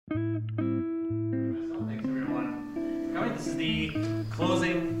This is the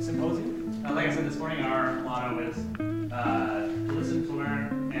closing symposium. Like I said this morning, our motto is to listen, to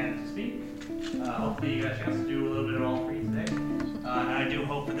learn, and to speak. Hopefully you got a chance to do a little bit of all three today. And I do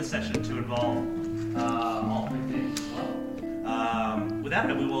hope for this session to involve all three things as well. With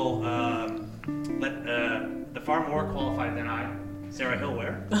that, we will let the far more qualified than I, Sarah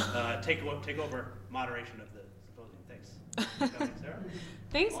Hillware, take over moderation of the symposium. Thanks. Sarah?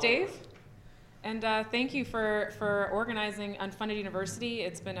 Thanks, Dave. And thank you for organizing Unfunded University.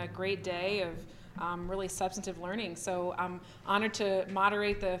 It's been a great day of really substantive learning. So I'm honored to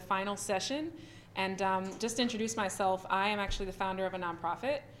moderate the final session. And just to introduce myself, I am actually the founder of a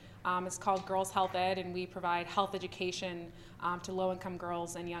nonprofit. It's called Girls Health Ed, and we provide health education to low-income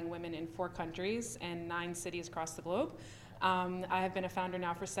girls and young women in 4 countries and 9 cities across the globe. I have been a founder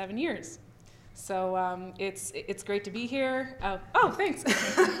now for 7 years. So it's great to be here. Oh, thanks.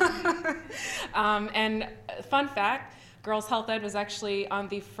 And fun fact, Girls Health Ed was actually on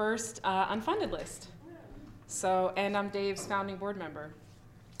the first unfunded list. So, and I'm Dave's founding board member.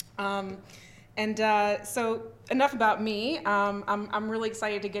 So enough about me. I'm really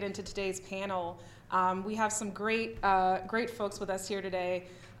excited to get into today's panel. We have some great folks with us here today,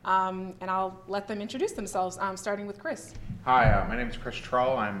 and I'll let them introduce themselves, starting with Chris. Hi, my name is Chris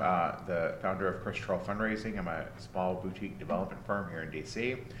Trull. I'm the founder of Chris Trull Fundraising. I'm a small boutique development firm here in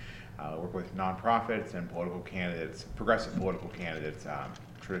DC. I work with nonprofits and political candidates, progressive political candidates,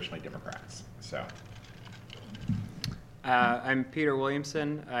 traditionally Democrats. So. I'm Peter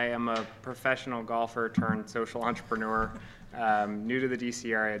Williamson. I am a professional golfer turned social entrepreneur. New to the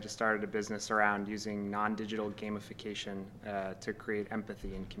DC area, I just started a business around using non-digital gamification to create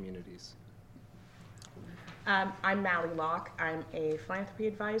empathy in communities. I'm Mally Locke. I'm a philanthropy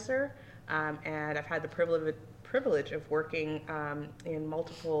advisor, and I've had the privilege of working in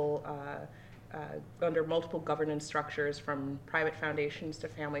multiple under multiple governance structures, from private foundations to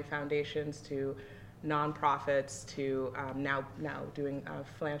family foundations to nonprofits to now doing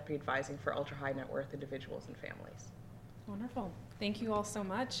philanthropy advising for ultra high net worth individuals and families. Wonderful. Thank you all so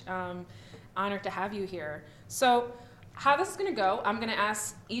much. Honored to have you here. So how this is going to go, I'm going to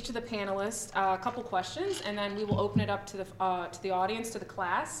ask each of the panelists a couple questions, and then we will open it up to the audience, to the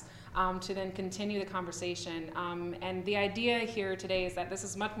class, to then continue the conversation. And the idea here today is that this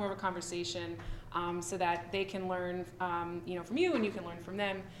is much more of a conversation, so that they can learn, from you, and you can learn from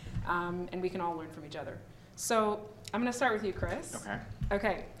them, and we can all learn from each other. So I'm going to start with you, Chris. Okay.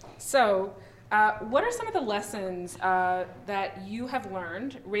 Okay. So what are some of the lessons that you have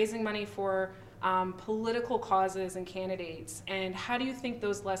learned raising money for political causes and candidates, and how do you think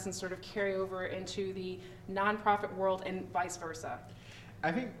those lessons sort of carry over into the nonprofit world and vice versa?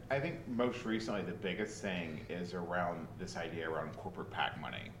 I think most recently the biggest thing is around this idea around corporate PAC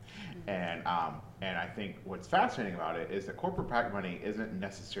money, and I think what's fascinating about it is that corporate PAC money isn't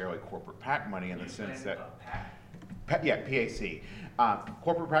necessarily corporate PAC money in the sense that PAC.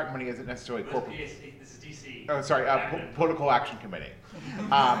 Corporate PAC money isn't necessarily corporate. This is DC. Oh, sorry. Political Action Committee.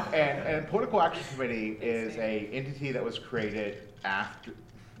 And Political Action Committee is a entity that was created after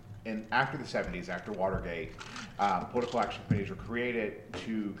the 70s, after Watergate. Political Action Committees were created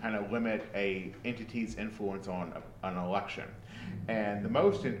to kind of limit a entity's influence on an election. And the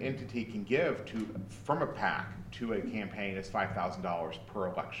most an entity can give from a PAC to a campaign is $5,000 per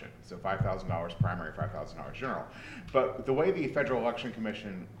election. So $5,000 primary, $5,000 general. But the way the Federal Election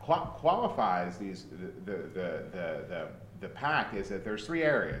Commission qualifies the PAC is that there's 3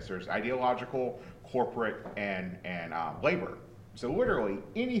 areas. There's ideological, corporate, and labor. So literally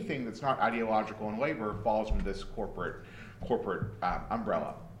anything that's not ideological and labor falls into this corporate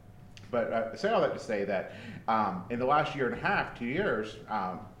umbrella. But say all that to say that in the last year and a half, 2 years,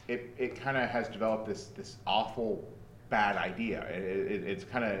 it kind of has developed this awful bad idea. It's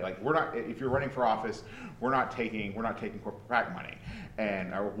kind of like if you're running for office, we're not taking corporate PAC money,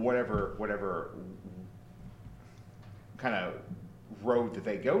 and or whatever kind of road that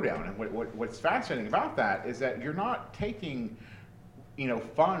they go down. And what's fascinating about that is that you're not taking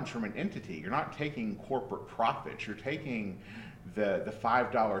funds from an entity. You're not taking corporate profits. You're taking the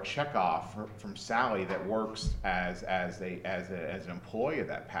 $5 checkoff from Sally that works as an employee of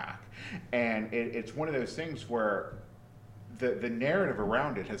that PAC, and it's one of those things where the narrative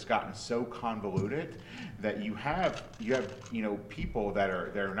around it has gotten so convoluted that you have people that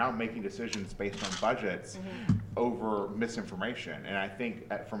are now making decisions based on budgets over misinformation. And I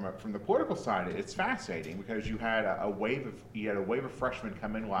think from the political side, it's fascinating because you had a wave of freshmen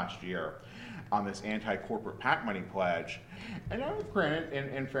come in last year, this anti-corporate PAC money pledge. And I would grant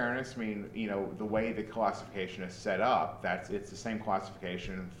it, in fairness, I mean, the way the classification is set up, it's the same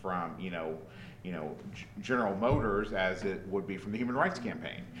classification from, General Motors as it would be from the Human Rights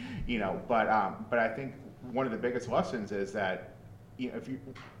Campaign, but I think one of the biggest lessons is that if you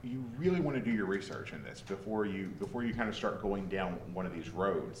really want to do your research in this before you kind of start going down one of these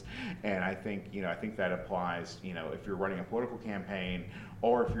roads, and I think that applies if you're running a political campaign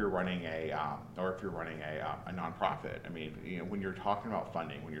or if you're running a nonprofit. I mean, when you're talking about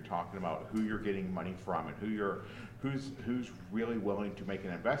funding, when you're talking about who you're getting money from and who's really willing to make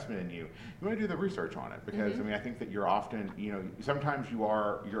an investment in you want to do the research on it, because I mean, I think that you're often, sometimes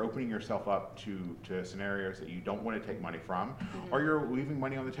you're opening yourself up to scenarios that you don't want to take money from, or you're leaving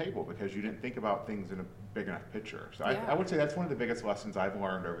money on the table because you didn't think about things in a big enough picture. So I would say that's one of the biggest lessons I've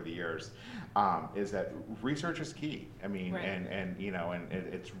learned over the years, is that research is key. I mean, right. and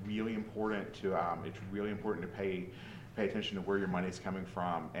it's really important to pay attention to where your money's coming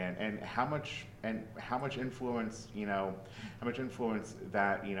from, and how much influence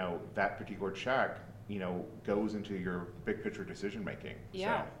that that particular check goes into your big picture decision making.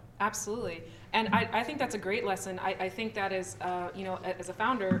 Yeah. So. Absolutely. And I think that's a great lesson. I think that is, as a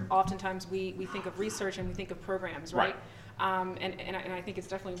founder, oftentimes we think of research and we think of programs, right? And I think it's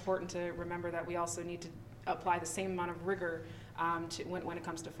definitely important to remember that we also need to apply the same amount of rigor when it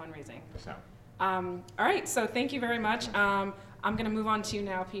comes to fundraising. So. All right, so thank you very much. I'm going to move on to you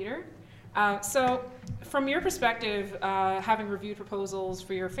now, Peter. So from your perspective, having reviewed proposals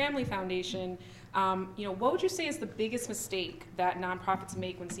for your family foundation, what would you say is the biggest mistake that nonprofits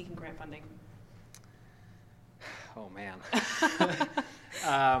make when seeking grant funding? Oh, man.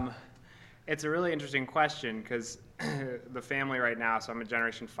 It's a really interesting question, because the family right now, so I'm a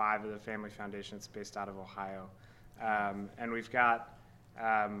Generation 5 of the Family Foundation. It's based out of Ohio. And we've got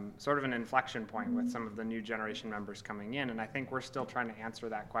sort of an inflection point with some of the new generation members coming in, and I think we're still trying to answer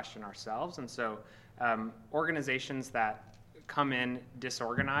that question ourselves. And so organizations that come in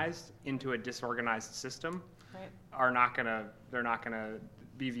disorganized into a disorganized system are not gonna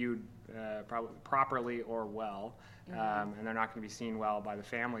be viewed properly or well, and they're not going to be seen well by the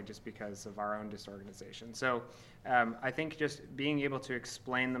family just because of our own disorganization. So I think just being able to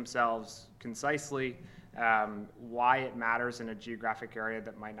explain themselves concisely, why it matters in a geographic area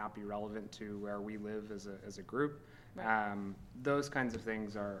that might not be relevant to where we live as a group. Right. Those kinds of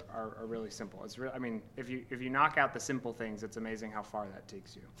things are really simple. It's I mean, if you knock out the simple things, it's amazing how far that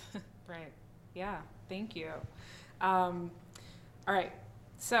takes you. Right. Yeah. Thank you. All right.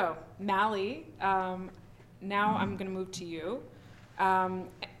 So, Mally, now I'm going to move to you.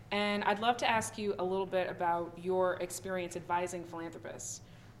 And I'd love to ask you a little bit about your experience advising philanthropists.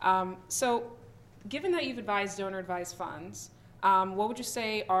 So, given that you've advised donor-advised funds, what would you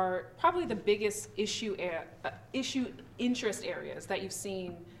say are probably the biggest interest areas that you've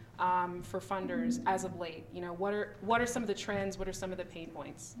seen for funders as of late? What are some of the trends? What are some of the pain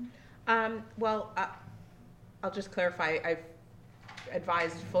points? Well, I'll just clarify. I've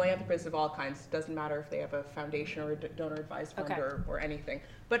advised philanthropists of all kinds. It doesn't matter if they have a foundation or a donor-advised fund or anything.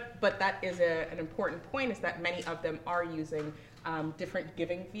 But that is an important point, is that many of them are using different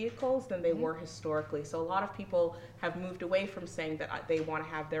giving vehicles than they were historically. So a lot of people have moved away from saying that they want to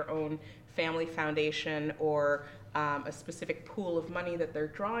have their own family foundation or a specific pool of money that they're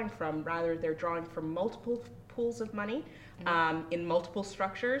drawing from. Rather, they're drawing from multiple pools of money in multiple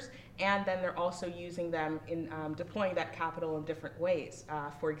structures, and then they're also using them in deploying that capital in different ways.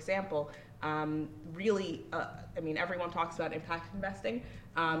 For example, really, everyone talks about impact investing,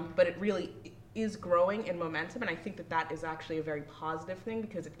 but it really is growing in momentum, and I think that is actually a very positive thing,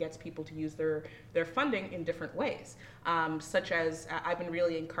 because it gets people to use their funding in different ways, such as I've been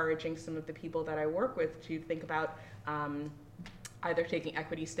really encouraging some of the people that I work with to think about either taking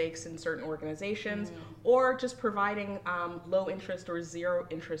equity stakes in certain organizations or just providing low interest or zero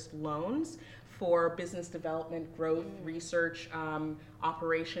interest loans for business development, growth, research,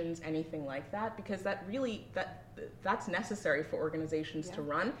 operations, anything like that, because that's necessary for organizations to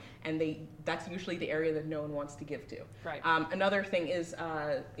run, and that's usually the area that no one wants to give to. Right. Another thing is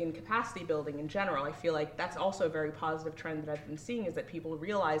in capacity building in general. I feel like that's also a very positive trend that I've been seeing, is that people are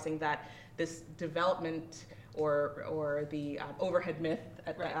realizing that this development or the overhead myth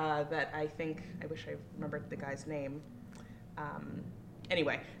that I wish I remembered the guy's name.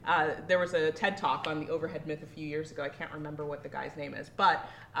 Anyway, there was a TED Talk on the overhead myth a few years ago. I can't remember what the guy's name is, but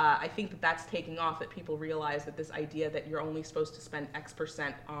I think that's taking off, that people realize that this idea that you're only supposed to spend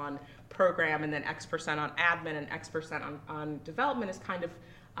X% on program and then X% on admin and X% on development is kind of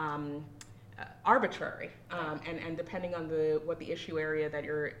arbitrary, and depending on what the issue area that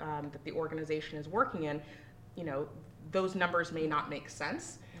that the organization is working in, those numbers may not make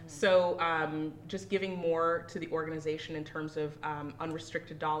sense. So just giving more to the organization in terms of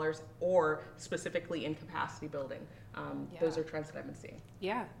unrestricted dollars or specifically in capacity building. Those are trends that I've been seeing.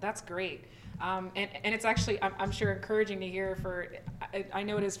 Yeah, that's great. And it's actually, I'm sure, encouraging to hear I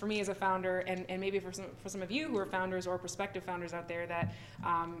know it is for me as a founder, and maybe for some of you who are founders or prospective founders out there, that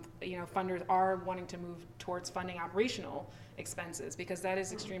funders are wanting to move towards funding operational expenses, because that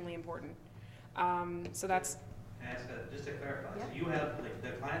is extremely important. So that's. Can I ask, just to clarify, Yeah. so you have, like,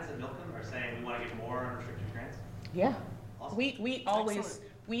 the clients at Milken are saying we want to get more unrestricted grants? Yeah. Awesome. We always,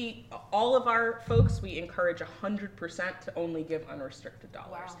 Excellent. all of our folks, we encourage 100% to only give unrestricted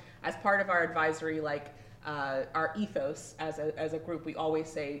dollars. Wow. As part of our advisory, our ethos as a group, we always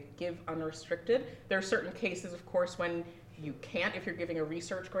say give unrestricted. There are certain cases, of course, when you can't, if you're giving a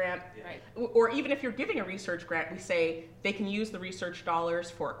research grant, Right. or even if you're giving a research grant, we say they can use the research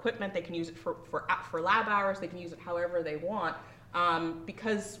dollars for equipment, they can use it for lab hours, they can use it however they want,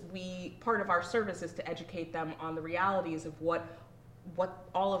 because part of our service is to educate them on the realities of what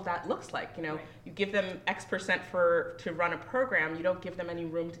all of that looks like. Right. You give them X% to run a program, you don't give them any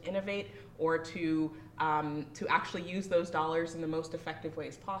room to innovate or to actually use those dollars in the most effective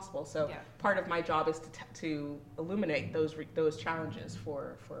ways possible. So Yeah. part of my job is to illuminate those challenges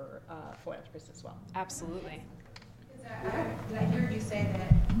for philanthropists as well. Absolutely. Did I hear you say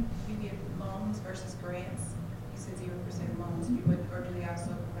that you give loans versus grants? You said 0% loans, or do they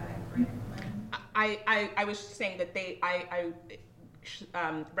also provide grant money? I was saying that I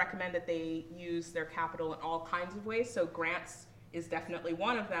recommend that they use their capital in all kinds of ways. So grants is definitely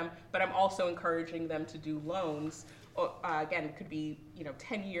one of them, but I'm also encouraging them to do loans. Again, it could be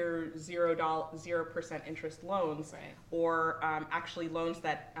 10-year 0% interest loans, Right. or actually loans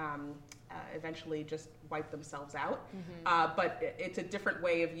that eventually just wipe themselves out. But it's a different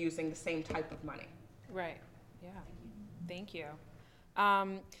way of using the same type of money. Right. Yeah. Thank you.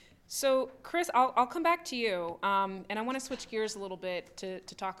 So, Chris, I'll come back to you, and I want to switch gears a little bit to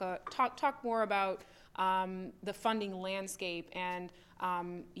talk more about the funding landscape and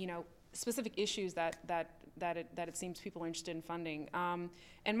specific issues that it seems people are interested in funding.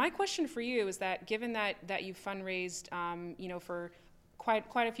 And my question for you is that, given that you've fundraised for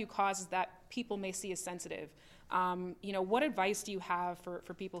quite a few causes that people may see as sensitive, what advice do you have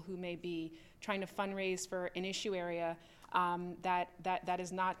for people who may be trying to fundraise for an issue area that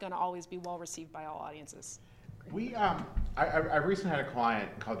is not going to always be well received by all audiences? I recently had a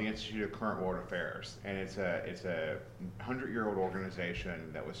client called the Institute of Current World Affairs, and it's a 100-year-old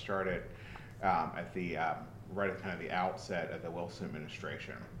organization that was started at the right at kind of the outset of the Wilson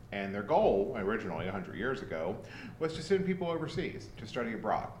administration. And their goal, originally 100 years ago, was to send people overseas to study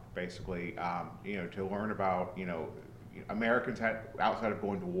abroad, basically, to learn about, Americans outside of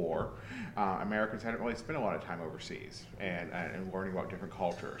going to war, Americans hadn't really spent a lot of time overseas and learning about different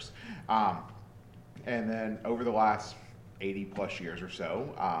cultures. And then over the last 80 plus years or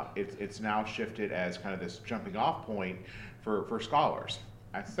so, it's now shifted as kind of this jumping off point for scholars.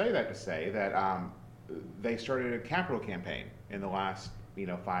 I say that to say that they started a capital campaign in the last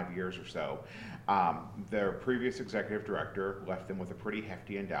 5 years or so. Their previous executive director left them with a pretty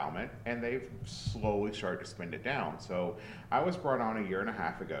hefty endowment, and they've slowly started to spend it down. So I was brought on a year and a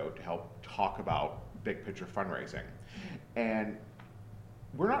half ago to help talk about big picture fundraising. And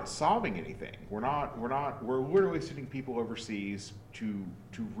we're not solving anything. We're literally sending people overseas to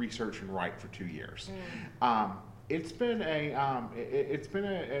research and write for 2 years. It's been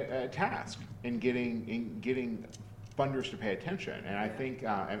a task in getting funders to pay attention, and I think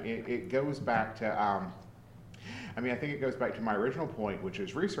it goes back to I think it goes back to my original point, which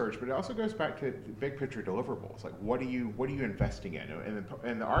is research, but it also goes back to big picture deliverables. Like, what are you investing in?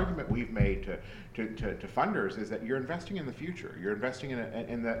 And the argument we've made to funders is that you're investing in the future. You're investing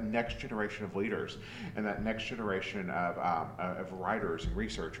in the next generation of leaders and that next generation of writers and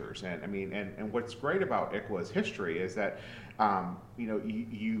researchers. And what's great about ICWA's history is that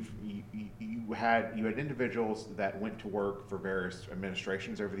you had individuals that went to work for various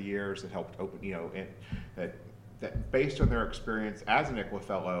administrations over the years that helped open that based on their experience as an ICWA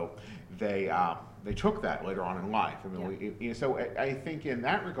fellow, they took that later on in life. So I think in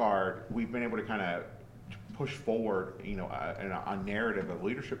that regard, we've been able to kind of push forward, a narrative, a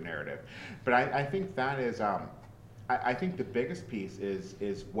leadership narrative. But I think that is, I think the biggest piece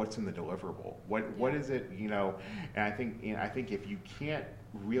is what's in the deliverable. What is it, and I think if you can't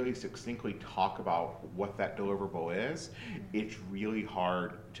really succinctly talk about what that deliverable is, it's really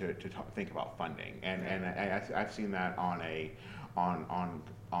hard to think about funding. And I've seen that on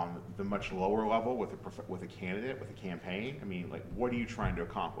on the much lower level with with a candidate, with a campaign. I mean, like, what are you trying to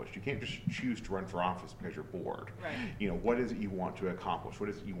accomplish? You can't just choose to run for office because you're bored. Right. You know, what is it you want to accomplish? What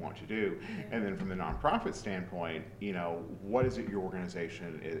is it you want to do? And then from the nonprofit standpoint, you know, what is it your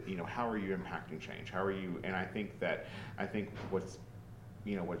organization is, you know, how are you impacting change? How are you, and I think what's,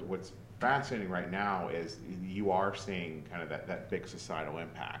 you know, what's fascinating right now is you are seeing kind of that big societal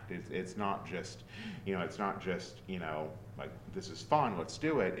impact. It's not just, you know, like, this is fun, let's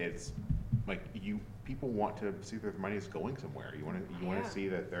do it. It's like, people want to see that their money is going somewhere. You want to see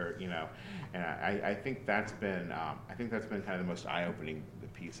that they're, you know, and I think that's been kind of the most eye-opening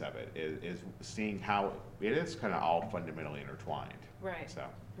piece of it is seeing how it is kind of all fundamentally intertwined. Right. So.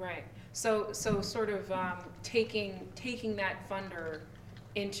 Right. So sort of taking that funder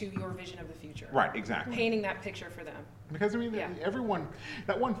into your vision of the future. Right. Exactly. Painting that picture for them. Because I mean, everyone,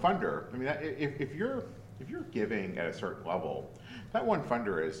 that one funder. I mean, if you're giving at a certain level, that one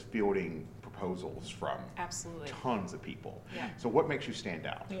funder is fielding proposals from absolutely tons of people. Yeah. So what makes you stand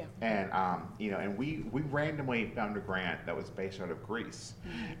out? Yeah. And you know, and we randomly found a grant that was based out of Greece,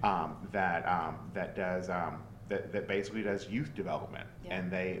 that basically does youth development, and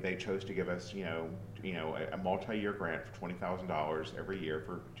they chose to give us a multi-year grant for $20,000 every year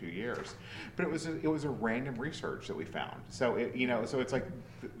for 2 years, but it was a random research that we found. So so it's like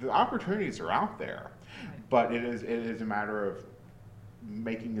the opportunities are out there, but it is a matter of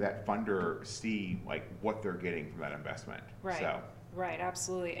making that funder see like what they're getting from that investment. Right. So. Right,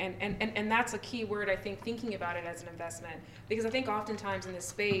 absolutely. And that's a key word, I think, thinking about it as an investment. Because I think oftentimes in this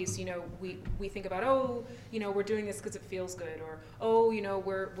space, you know, we think about, oh, you know, we're doing this because it feels good, or, oh, you know,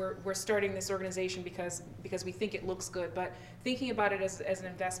 we're starting this organization because we think it looks good. But thinking about it as an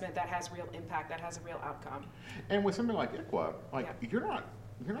investment that has real impact, that has a real outcome. And with something like ICWA, like you're not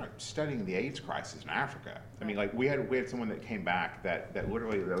studying the AIDS crisis in Africa. I mean, like we had someone that came back that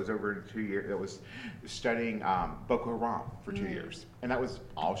was over in 2 years, that was studying Boko Haram for 2 years, and that was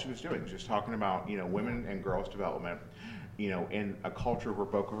all she was doing, just talking about, you know, women and girls development, you know, in a culture where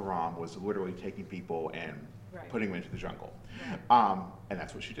Boko Haram was literally taking people and putting them into the jungle, and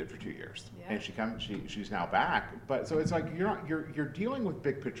that's what she did for 2 years. Yeah. And she's now back, but so it's like you're dealing with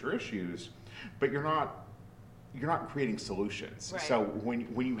big picture issues, but you're not creating solutions. Right. So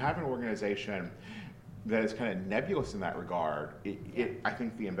when you have an organization that is kind of nebulous in that regard, I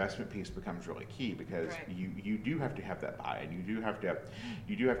think the investment piece becomes really key, because you do have to have that buy-in. You do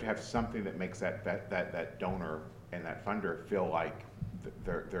have to have something that makes that donor and that funder feel like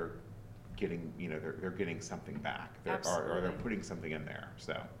they're getting, you know, they're getting something back, or they're putting something in there.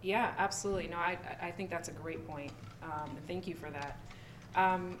 So yeah, absolutely. No, I think that's a great point. Thank you for that.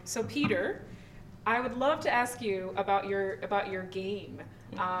 So Peter, I would love to ask you about your game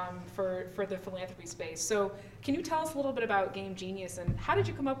for the philanthropy space. So can you tell us a little bit about Game Genius, and how did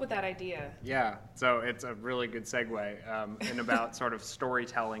you come up with that idea? Yeah, so it's a really good segue, and about sort of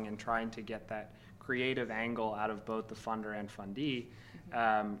storytelling and trying to get that creative angle out of both the funder and fundee.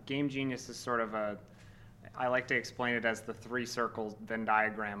 Game Genius is sort of I like to explain it as the 3 circles Venn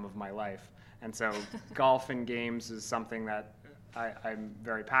diagram of my life. And so golf and games is something that I'm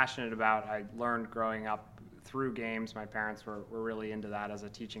very passionate about. I learned growing up through games. My parents were really into that as a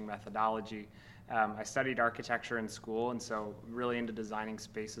teaching methodology. I studied architecture in school, and so really into designing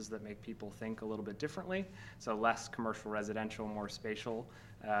spaces that make people think a little bit differently. So less commercial residential, more spatial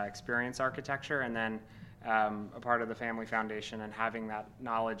experience architecture. And then a part of the family foundation, and having that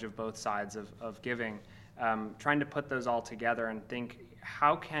knowledge of both sides of giving, trying to put those all together and think,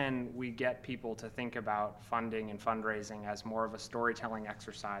 how can we get people to think about funding and fundraising as more of a storytelling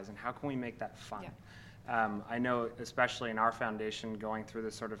exercise, and how can we make that fun? Yeah. I know, especially in our foundation, going through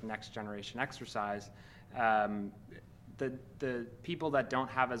this sort of next generation exercise, the people that don't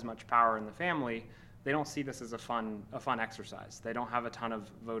have as much power in the family, they don't see this as a fun exercise. They don't have a ton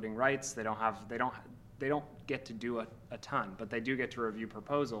of voting rights. They don't get to do a ton, but they do get to review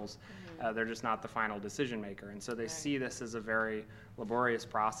proposals. They're just not the final decision maker. And so they see this as a very laborious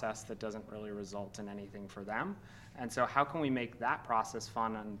process that doesn't really result in anything for them. And so how can we make that process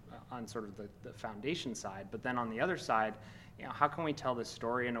fun on sort of the foundation side? But then on the other side, you know, how can we tell this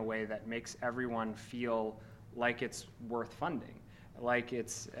story in a way that makes everyone feel like it's worth funding? Like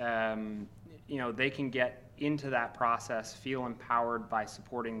it's, you know, they can get into that process, feel empowered by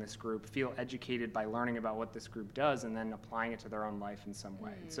supporting this group, feel educated by learning about what this group does, and then applying it to their own life in some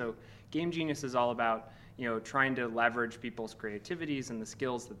way. So Game Genius is all about, you know, trying to leverage people's creativities and the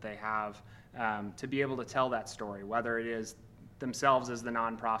skills that they have to be able to tell that story, whether it is themselves as the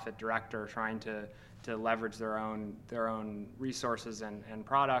nonprofit director trying to to leverage their own resources and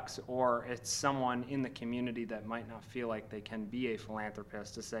products, or it's someone in the community that might not feel like they can be a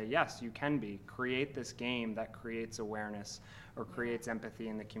philanthropist to say, yes, you can be. Create this game that creates awareness or creates empathy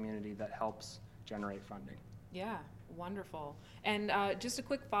in the community that helps generate funding. Yeah, wonderful. And just a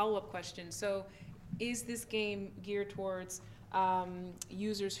quick follow-up question. So is this game geared towards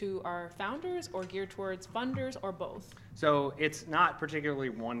users who are founders, or geared towards funders, or both? So it's not particularly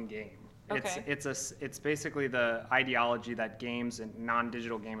one game. Okay. It's basically the ideology that games and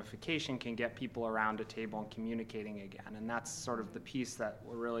non-digital gamification can get people around a table and communicating again. And that's sort of the piece that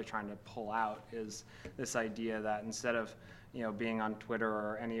we're really trying to pull out, is this idea that instead of being on Twitter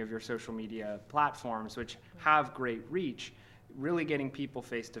or any of your social media platforms, which have great reach, really getting people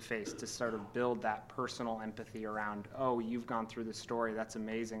face to face to sort of build that personal empathy around, oh, you've gone through this story, that's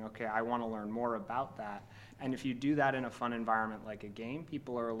amazing, okay, I want to learn more about that. And if you do that in a fun environment like a game,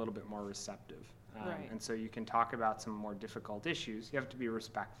 people are a little bit more receptive. Right. And so you can talk about some more difficult issues. You have to be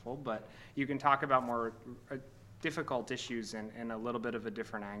respectful, but you can talk about more difficult issues in a little bit of a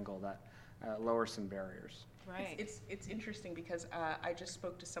different angle that lowers some barriers. Right. It's interesting because I just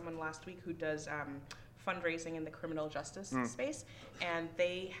spoke to someone last week who does fundraising in the criminal justice space, and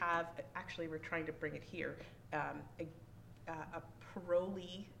they have, actually we're trying to bring it here, a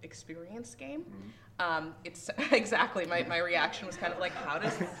parolee experience game. It's exactly, my reaction was kind of like, how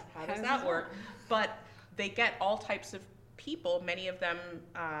does that work? But they get all types of people, many of them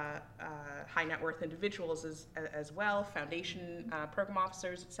high net worth individuals as well, foundation program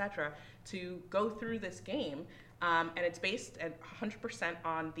officers, etc., to go through this game. And it's based at 100%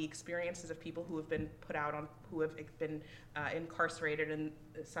 on the experiences of people who have been put out on, who have been incarcerated and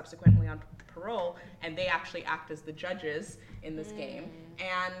subsequently on parole, and they actually act as the judges in this game.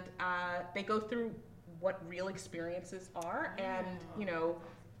 And they go through what real experiences are, and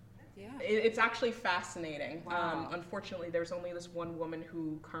Yeah. it's actually fascinating. Wow. Unfortunately, there's only this one woman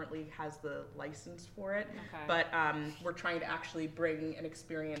who currently has the license for it, Okay. but we're trying to actually bring an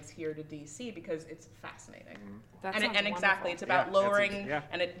experience here to DC because it's fascinating. That And sounds exactly, wonderful. it's about Yeah, lowering yeah.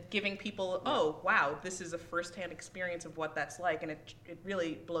 and giving people, oh, wow, this is a firsthand experience of what that's like, and it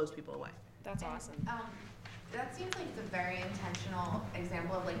really blows people away. That's awesome. That seems like it's a very intentional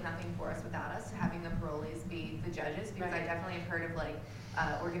example of like nothing for us without us, having the parolees be the judges, because Right. I definitely have heard of like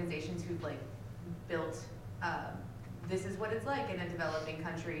organizations who've like built this is what it's like in a developing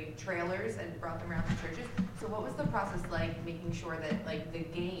country trailers and brought them around to churches. So what was the process like making sure that like the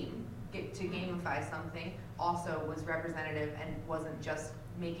game to gamify something also was representative and wasn't just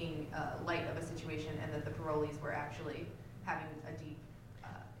making light of a situation, and that the parolees were actually having a deep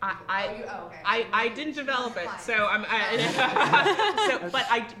I didn't develop it, so I'm.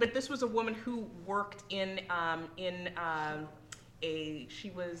 But this was a woman who worked she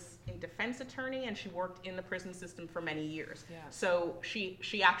was a defense attorney, and she worked in the prison system for many years. Yeah. So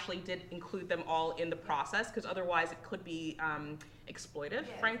she actually did include them all in the process, because otherwise it could be exploitive,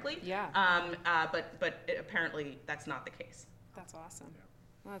 frankly. Yeah. But apparently that's not the case. That's awesome.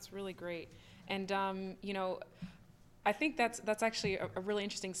 Well, that's really great. And I think that's actually a really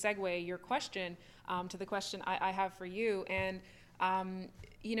interesting segue, your question, to the question I have for you. And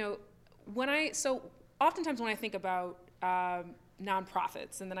so oftentimes when I think about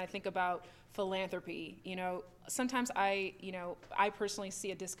nonprofits, and then I think about philanthropy, sometimes I personally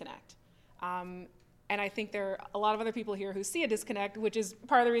see a disconnect. And I think there are a lot of other people here who see a disconnect, which is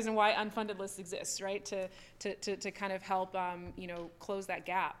part of the reason why Unfunded List exists, right? To kind of help close that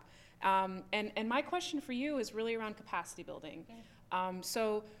gap. And my question for you is really around capacity building.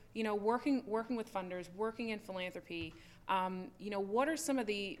 So working with funders, working in philanthropy, what are some of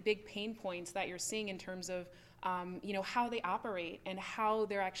the big pain points that you're seeing in terms of how they operate and how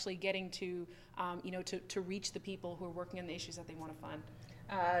they're actually getting to reach the people who are working on the issues that they want to fund?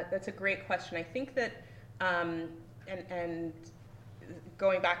 That's a great question. I think that, and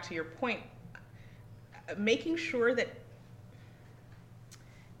going back to your point, making sure that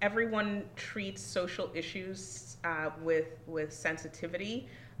everyone treats social issues with sensitivity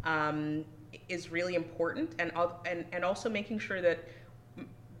is really important, and also making sure that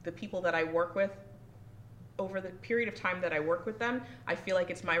the people that I work with, over the period of time that I work with them, I feel like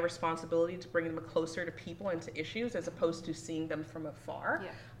it's my responsibility to bring them closer to people and to issues, as opposed to seeing them from afar.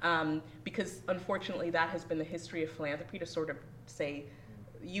 Yeah. Because unfortunately that has been the history of philanthropy, to sort of say,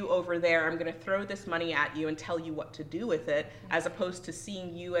 you over there, I'm going to throw this money at you and tell you what to do with it, as opposed to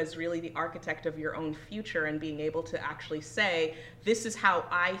seeing you as really the architect of your own future and being able to actually say, this is how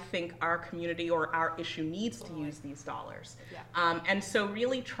I think our community or our issue needs to use these dollars. Yeah. And so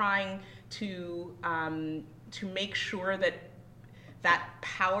really trying to make sure that that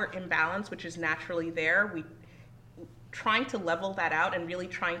power imbalance, which is naturally there, trying to level that out and really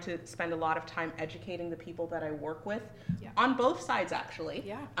trying to spend a lot of time educating the people that I work with, on both sides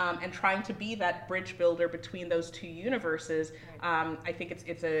actually, and trying to be that bridge builder between those two universes. I think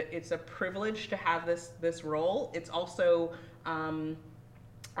it's a privilege to have this role. It's also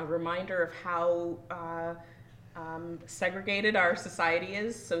a reminder of how segregated our society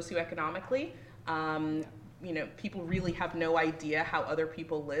is socioeconomically. People really have no idea how other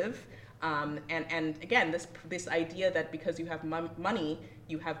people live. And again, this idea that because you have money,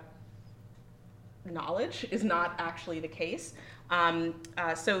 you have knowledge is not actually the case.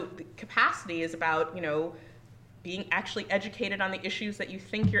 So the capacity is about, being actually educated on the issues that you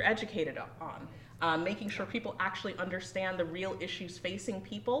think you're educated on. Making sure people actually understand the real issues facing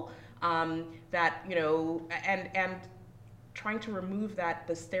people, and trying to remove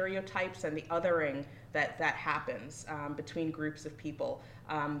the stereotypes and the othering that happens between groups of people.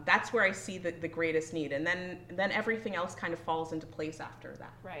 That's where I see the greatest need, and then everything else kind of falls into place after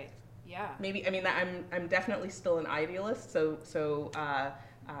that. Right. Yeah. Maybe, I'm definitely still an idealist, so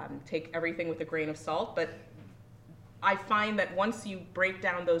take everything with a grain of salt, but I find that once you break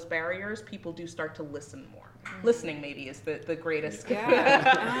down those barriers, people do start to listen more. Listening maybe is the greatest.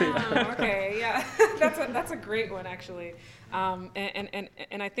 Yeah. Okay. Yeah. That's a great one actually.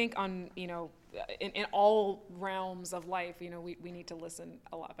 And I think on in all realms of life, we need to listen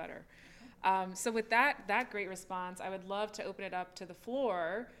a lot better. So with that great response, I would love to open it up to the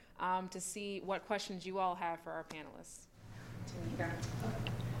floor to see what questions you all have for our panelists. Tanika.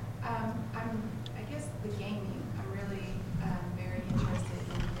 I guess the gaming, I'm really very interested in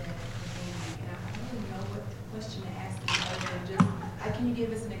the gaming, and I don't really know what question to ask you other than just, can you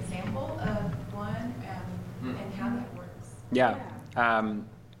give us an example of one and how that works? Yeah.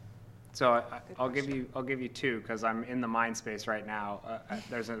 So I'll give you two because I'm in the mind space right now.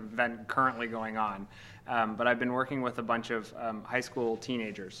 There's an event currently going on, but I've been working with a bunch of high school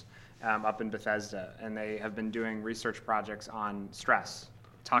teenagers up in Bethesda, and they have been doing research projects on stress,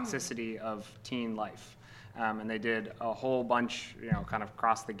 toxicity of teen life, and they did a whole bunch, kind of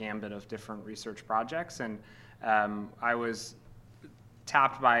across the gambit of different research projects, and I was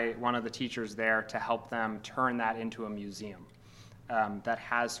tapped by one of the teachers there to help them turn that into a museum. That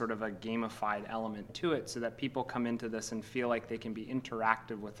has sort of a gamified element to it so that people come into this and feel like they can be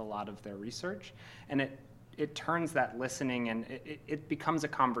interactive with a lot of their research. And it turns that listening and it becomes a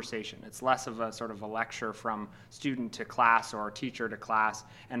conversation. It's less of a sort of a lecture from student to class or teacher to class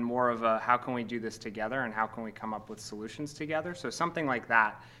and more of a how can we do this together and how can we come up with solutions together. So something like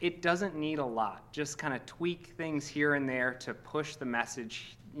that, it doesn't need a lot. Just kind of tweak things here and there to push the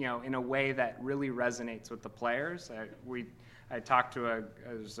message, in a way that really resonates with the players. I talked to an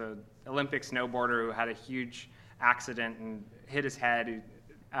Olympic snowboarder who had a huge accident and hit his head,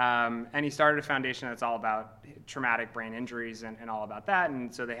 and he started a foundation that's all about traumatic brain injuries and all about that.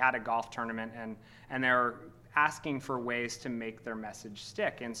 And so they had a golf tournament, and they were asking for ways to make their message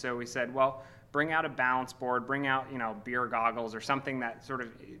stick. And so we said, well, bring out a balance board, bring out beer goggles or something that sort of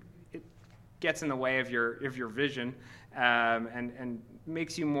it gets in the way of your vision, and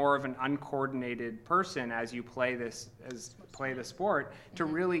makes you more of an uncoordinated person as you play the sport, to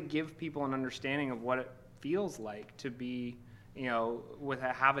really give people an understanding of what it feels like to be,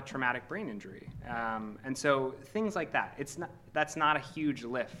 have a traumatic brain injury. And so things like that. That's not a huge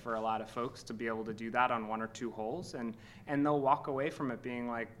lift for a lot of folks to be able to do that on one or two holes, and they'll walk away from it being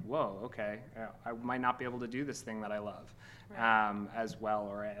like, whoa, okay, I might not be able to do this thing that I love as well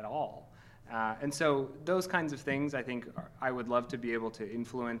or at all. And so those kinds of things, I think, I would love to be able to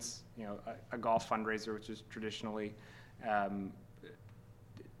influence, a golf fundraiser, which is traditionally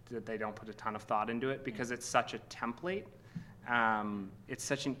that they don't put a ton of thought into it because it's such a template. It's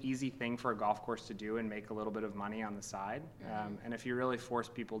such an easy thing for a golf course to do and make a little bit of money on the side. And if you really force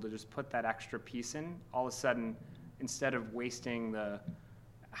people to just put that extra piece in, all of a sudden, instead of wasting the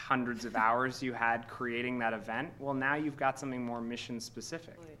hundreds of hours you had creating that event, well, now you've got something more mission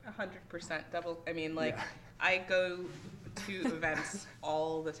specific. 100% double. I go to events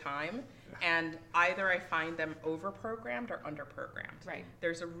all the time, and either I find them over-programmed or under-programmed. Right.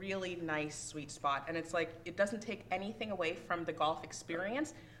 There's a really nice sweet spot, and it's like, it doesn't take anything away from the golf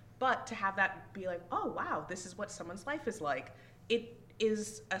experience, but to have that be like, oh, wow, this is what someone's life is like. It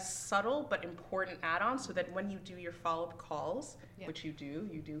is a subtle but important add-on so that when you do your follow-up calls, which you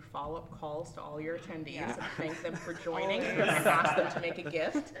do follow-up calls to all your attendees and thank them for joining and ask them to make a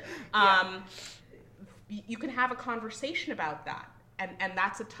gift. You can have a conversation about that. And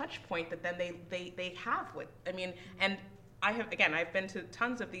that's a touch point that then they have with, and I've been to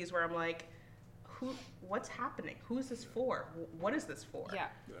tons of these where I'm like, what's happening? Who is this for? What is this for? Yeah.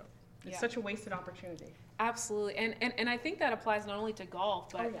 It's Yeah. such a wasted opportunity. Absolutely, and I think that applies not only to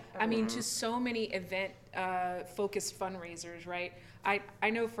golf, but I mean to so many event focused fundraisers, right? I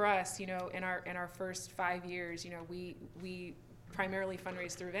know for us, in our first 5 years, we primarily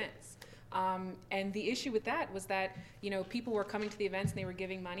fundraise through events. And the issue with that was that, people were coming to the events and they were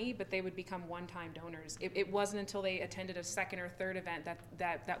giving money, but they would become one-time donors. It wasn't until they attended a second or third event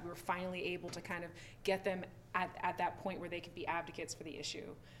that we were finally able to kind of get them at that point where they could be advocates for the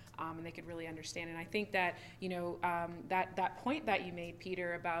issue. And they could really understand. And I think that, that point that you made,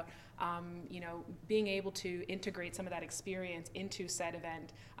 Peter, about, being able to integrate some of that experience into said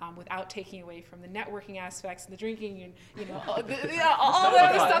event without taking away from the networking aspects and the drinking and, all the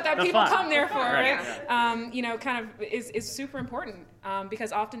other stuff that people come there for, right? Kind of is super important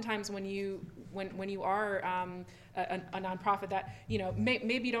because oftentimes when you are a nonprofit that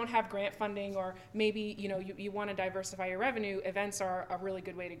maybe you don't have grant funding, or maybe you want to diversify your revenue, events are a really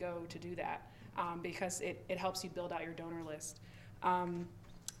good way to go to do that because it helps you build out your donor list.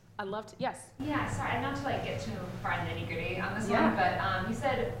 I'd love to, yes. Yeah, sorry, not to get too far in the nitty-gritty on this one, but you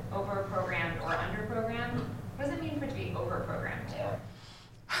said over-programmed or under-programmed. What does it mean for it to be over-programmed?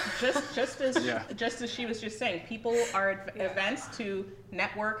 Just as she was just saying, people are at events to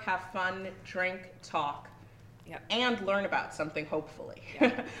network, have fun, drink, talk, and learn about something, hopefully.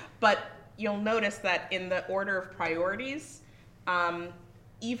 But you'll notice that in the order of priorities,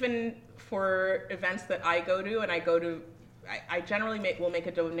 even for events that I go to, and I generally will make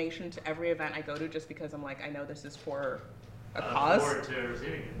a donation to every event I go to, just because I'm like, I know this is for a cause. Forward to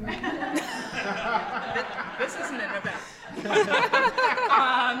receiving it. This isn't an event.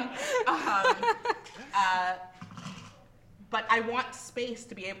 But I want space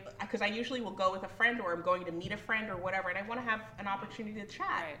to be able, because I usually will go with a friend, or I'm going to meet a friend or whatever, and I want to have an opportunity to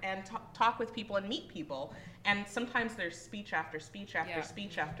chat and talk with people and meet people. And sometimes there's speech after speech after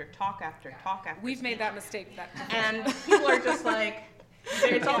speech after talk after talk after We've speech. made that mistake. And people are just like,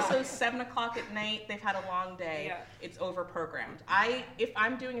 it's also 7 o'clock at night, they've had a long day, it's over-programmed. If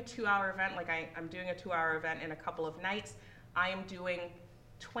I'm doing a 2-hour event, like I'm doing a 2-hour event in a couple of nights, I am doing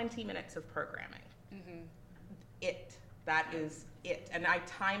 20 minutes of programming. That is it. And I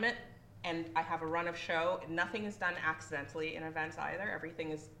time it, and I have a run of show. Nothing is done accidentally in events either. Everything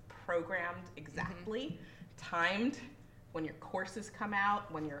is programmed exactly, timed, when your courses come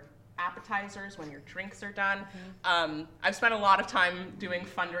out, when your appetizers, when your drinks are done. I've spent a lot of time doing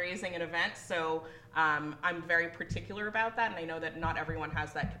fundraising and events, so I'm very particular about that, and I know that not everyone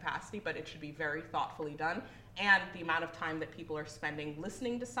has that capacity, but it should be very thoughtfully done. And the amount of time that people are spending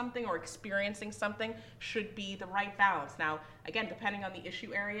listening to something or experiencing something should be the right balance. Now, again, depending on the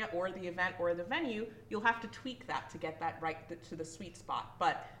issue area or the event or the venue, you'll have to tweak that to get that right to the sweet spot.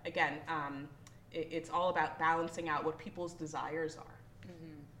 But again, it's all about balancing out what people's desires are.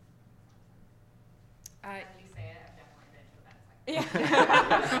 When you say it, I've definitely been to events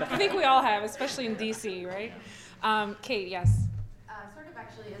like Yeah, I think we all have, especially in DC, right? Kate, yes. Sort of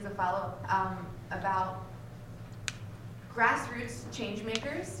actually as a follow-up about grassroots change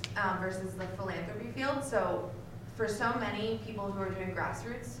makers versus the philanthropy field. So for so many people who are doing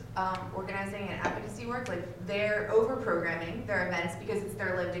grassroots organizing and advocacy work, they're over-programming their events because it's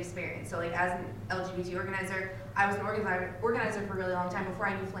their lived experience. So as an LGBT organizer, I was an organizer for a really long time before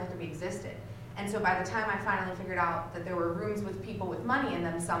I knew philanthropy existed. And so by the time I finally figured out that there were rooms with people with money in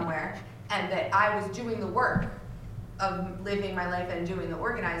them somewhere, and that I was doing the work of living my life and doing the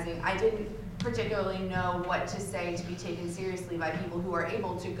organizing, I didn't particularly know what to say to be taken seriously by people who are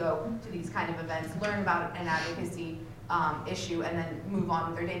able to go to these kind of events, learn about an advocacy issue, and then move on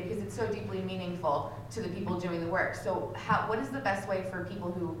with their day, because it's so deeply meaningful to the people doing the work. So what is the best way for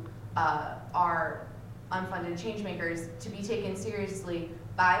people who are unfunded change makers to be taken seriously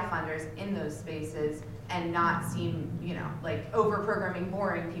by funders in those spaces and not seem, over-programming,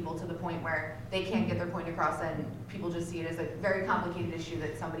 boring people to the point where they can't get their point across and people just see it as a very complicated issue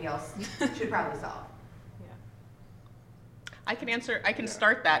that somebody else should probably solve? I can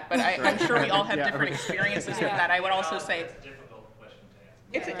start that, but I'm sure we all have different experiences with that. I would also say It's a difficult question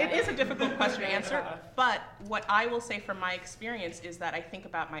to answer. it is a difficult question to answer, but what I will say from my experience is that I think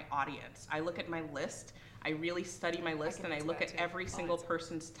about my audience. I look at my list, I really study my list, and I look at every single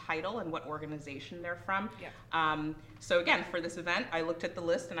person's title and what organization they're from. So again, for this event, I looked at the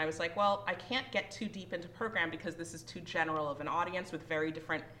list and I was like, well, I can't get too deep into program because this is too general of an audience with very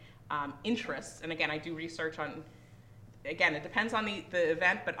different interests. And again, I do research on again, it depends on the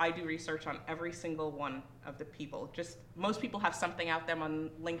event, but I do research on every single one of the people. Just most people have something out there on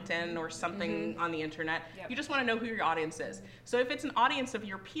LinkedIn or something on the internet. Yep. You just want to know who your audience is. So if it's an audience of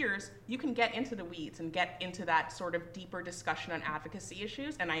your peers, you can get into the weeds and get into that sort of deeper discussion on advocacy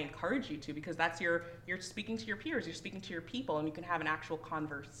issues. And I encourage you to, because that's you're speaking to your peers, you're speaking to your people, and you can have an actual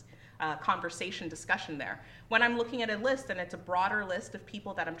conversation discussion there. When I'm looking at a list and it's a broader list of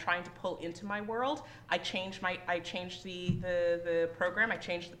people that I'm trying to pull into my world, I change the program, I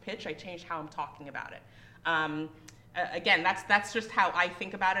change the pitch, I change how I'm talking about it. Again, that's just how I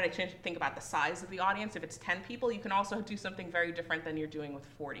think about it. I think about the size of the audience. If it's 10 people, you can also do something very different than you're doing with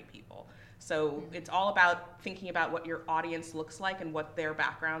 40 people. So it's all about thinking about what your audience looks like and what their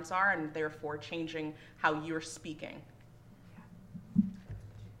backgrounds are, and therefore changing how you're speaking.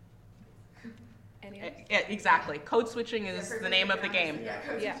 Yeah, exactly. Code switching is the name of the game.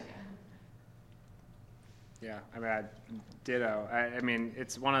 Yeah. Yeah, I mean, ditto. I mean,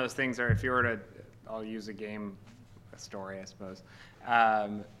 it's one of those things where if you were to, I'll use a story, I suppose.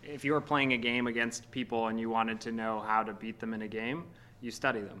 If you were playing a game against people and you wanted to know how to beat them in a game, you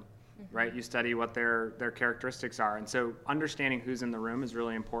study them, right? You study what their characteristics are. And so understanding who's in the room is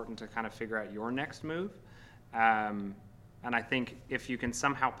really important to kind of figure out your next move. And I think if you can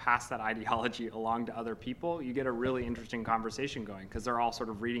somehow pass that ideology along to other people, you get a really interesting conversation going, because they're all sort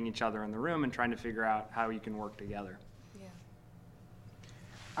of reading each other in the room and trying to figure out how you can work together. Yeah.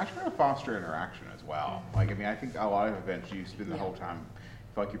 I try to foster interaction as well. Like, I mean, I think a lot of events you spend the whole time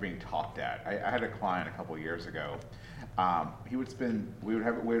feel like you're being talked at. I had a client a couple of years ago. We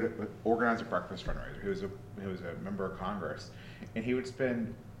would organize a breakfast fundraiser. He was a member of Congress, and he would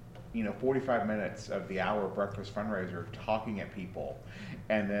spend 45 minutes of the hour breakfast fundraiser talking at people,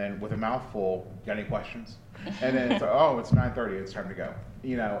 and then with a mouthful, got any questions? And then it's like, oh, it's 9:30, it's time to go.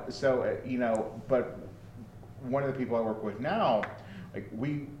 But one of the people I work with now, it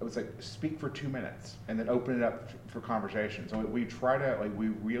was like speak for 2 minutes and then open it up for conversation. So I try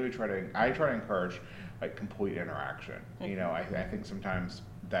to encourage like complete interaction. I think sometimes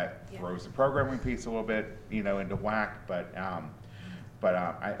that throws the programming piece a little bit, into whack, but I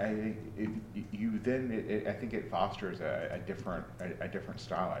think it fosters a different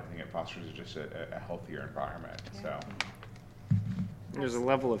style. I think it fosters just a healthier environment. Yeah. So there's a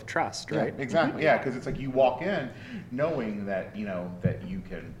level of trust, right? Yeah, exactly. Yeah, because it's like you walk in knowing that that you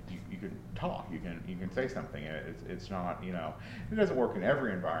can talk, you can say something. It's not it doesn't work in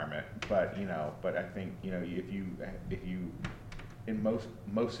every environment, but I think if you in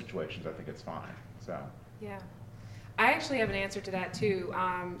most situations I think it's fine. So yeah. I actually have an answer to that too.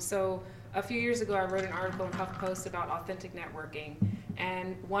 So a few years ago, I wrote an article in HuffPost about authentic networking,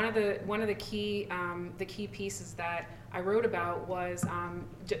 and one of the key pieces that I wrote about was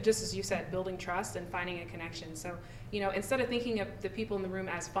just as you said, building trust and finding a connection. So instead of thinking of the people in the room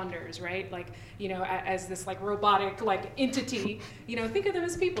as funders, right? Like as this like robotic like entity, think of them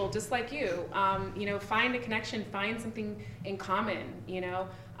as people just like you. Find a connection, find something in common.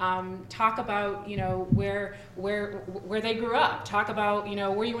 Talk about where they grew up. Talk about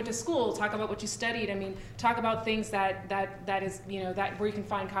where you went to school. Talk about what you studied. I mean, talk about things that is that where you can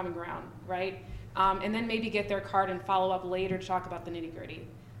find common ground, right? And then maybe get their card and follow up later to talk about the nitty gritty.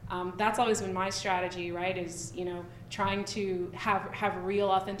 That's always been my strategy, right? Is trying to have real,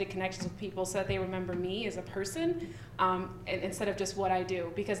 authentic connections with people so that they remember me as a person, instead of just what I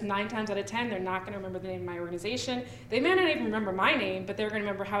do. Because 9 times out of 10, they're not going to remember the name of my organization. They may not even remember my name, but they're going to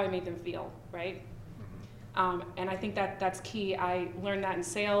remember how I made them feel, right? And I think that's key. I learned that in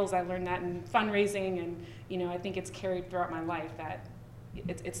sales. I learned that in fundraising, and I think it's carried throughout my life that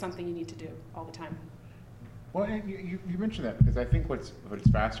it's something you need to do all the time. Well, and you mentioned that because I think what's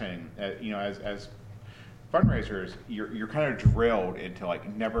fascinating, as fundraisers, you're kind of drilled into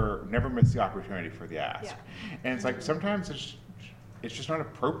like never miss the opportunity for the ask, and it's like sometimes it's just not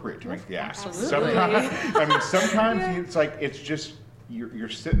appropriate to make the ask. Absolutely. Sometimes it's like it's just you're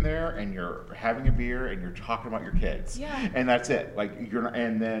sitting there and you're having a beer and you're talking about your kids, and that's it. Like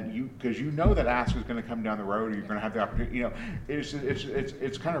and then because that ask is going to come down the road, or you're going to have the opportunity.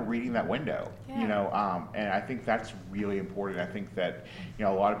 It's kind of reading that window, and I think that's really important. I think that a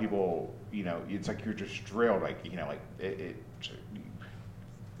lot of people, it's like you're just drilled, like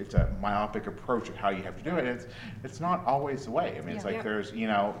it's a myopic approach of how you have to do it. And it's not always the way. I mean, it's like there's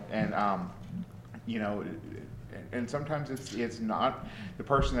and sometimes it's not the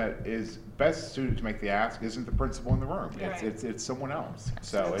person that is best suited to make the ask isn't the principal in the room. It's someone else.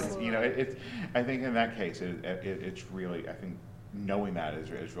 So it's I think in that case it's really, I think knowing that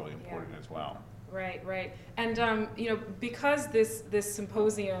is really important as well. Right. And because this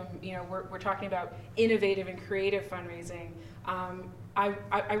symposium, we're talking about innovative and creative fundraising.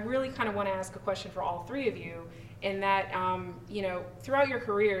 I really kind of want to ask a question for all three of you, in that throughout your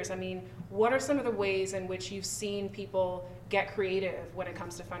careers, I mean, what are some of the ways in which you've seen people get creative when it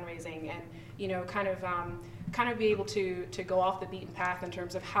comes to fundraising, and kind of be able to go off the beaten path in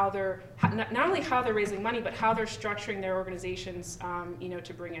terms of how they're not only how they're raising money, but how they're structuring their organizations,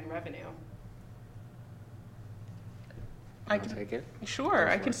 to bring in revenue. I can take it. Sure,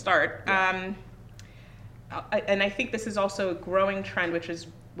 I can start. Yeah. And I think this is also a growing trend, which is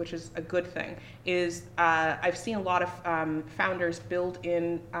a good thing. Is I've seen a lot of founders build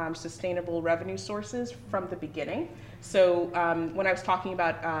in sustainable revenue sources from the beginning. So when I was talking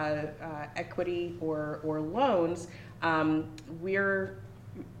about equity or loans, the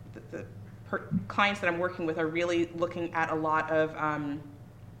clients that I'm working with are really looking at a lot of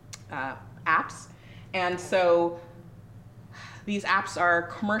apps, and so these apps are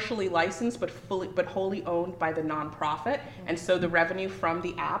commercially licensed but wholly owned by the nonprofit, and so the revenue from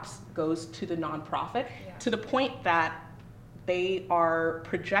the apps goes to the nonprofit, to the point that they are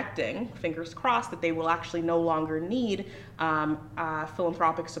projecting, fingers crossed, that they will actually no longer need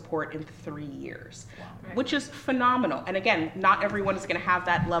philanthropic support in 3 years, which is phenomenal. And again, not everyone is going to have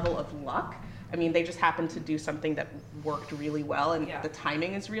that level of luck. I mean, they just happened to do something that worked really well, and the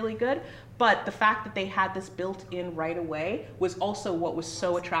timing is really good. But the fact that they had this built in right away was also what was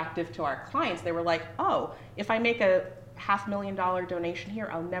so attractive to our clients. They were like, oh, if I make a $500,000 donation here,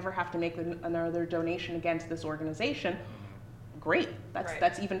 I'll never have to make another donation against this organization. Great,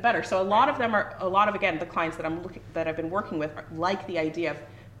 that's even better. So a lot of again, the clients that I've been working with like the idea of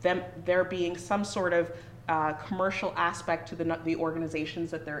there being some sort of commercial aspect to the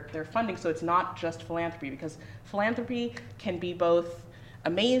organizations that they're funding. So it's not just philanthropy, because philanthropy can be both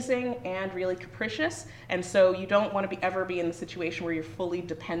amazing and really capricious, and so you don't want to ever be in the situation where you're fully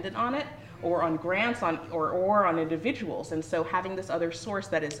dependent on it, or on grants, or on individuals. And so having this other source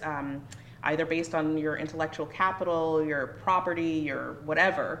that is either based on your intellectual capital, your property, your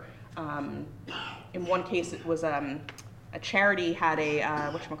whatever. In one case, it was a charity had a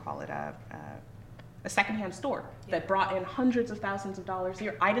secondhand store that brought in hundreds of thousands of dollars a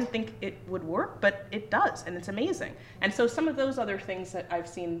year. I didn't think it would work, but it does, and it's amazing. And so some of those other things that I've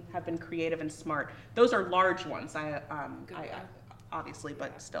seen have been creative and smart. Those are large ones, obviously,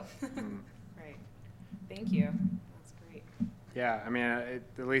 but still. Right. Thank you. That's great. Yeah, I mean, at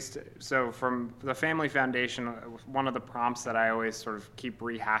least, so from the Family Foundation, one of the prompts that I always sort of keep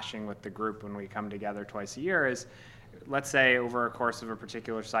rehashing with the group when we come together twice a year is, let's say over a course of a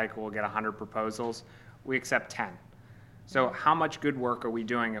particular cycle, we'll get 100 proposals, we accept 10. So how much good work are we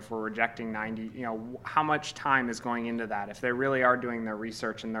doing if we're rejecting 90? How much time is going into that? If they really are doing their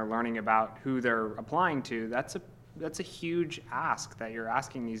research and they're learning about who they're applying to, that's a huge ask that you're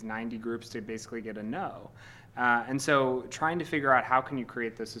asking these 90 groups to basically get a no. And so trying to figure out how can you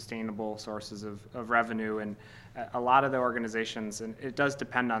create the sustainable sources of revenue, and a lot of the organizations, and it does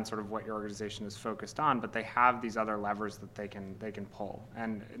depend on sort of what your organization is focused on, but they have these other levers that they can pull,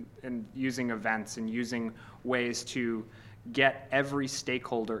 and using events and using ways to get every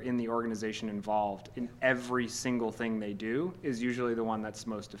stakeholder in the organization involved in every single thing they do is usually the one that's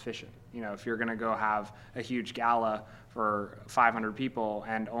most efficient. If you're going to go have a huge gala for 500 people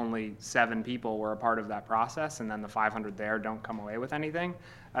and only 7 people were a part of that process, and then the 500 there don't come away with anything,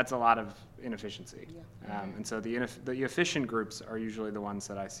 that's a lot of inefficiency. And so the efficient groups are usually the ones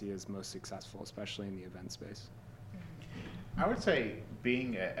that I see as most successful, especially in the event space. I would say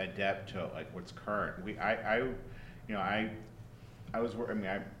being adept to like what's current. I'm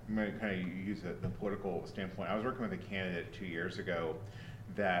going to kind of use the political standpoint. I was working with a candidate 2 years ago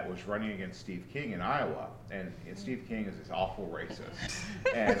that was running against Steve King in Iowa, and Steve King is this awful racist,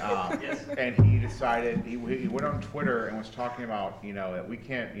 and and he decided he went on Twitter and was talking about that we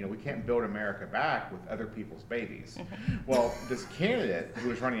can't build America back with other people's babies. Well, this candidate who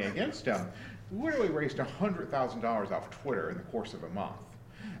was running against him literally raised $100,000 off Twitter in the course of a month.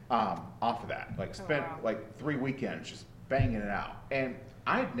 Off of that, spent 3 weekends just banging it out, and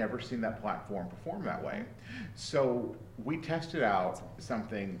I'd never seen that platform perform that way. So we tested out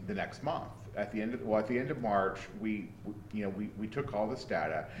something the next month. At the end of March, we took all this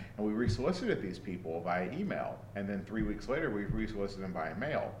data and we resolicited these people via email, and then 3 weeks later we resolicited them via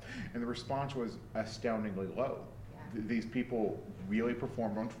mail, and the response was astoundingly low. These people really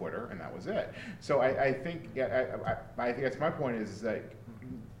performed on Twitter, and that was it. So I think that's my point is that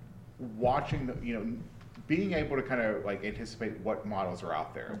watching being able to kind of anticipate what models are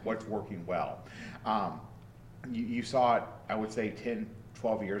out there, what's working well. You saw it, I would say 10,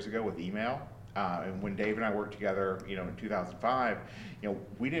 12 years ago with email. And when Dave and I worked together, in 2005,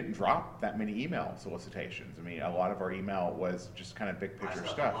 we didn't drop that many email solicitations. I mean, a lot of our email was just kind of big picture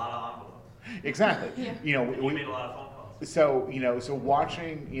stuff. A lot of envelopes. Exactly. Yeah. We made a lot of phone calls. So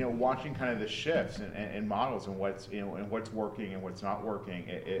watching kind of the shifts and models and what's and what's working and what's not working,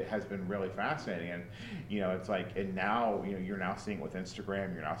 it has been really fascinating. And it's like, and now you're now seeing it with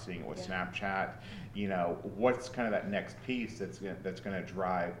Instagram, you're now seeing it with Snapchat. What's kind of that next piece that's going to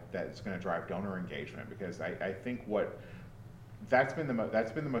drive donor engagement, because I think that's been the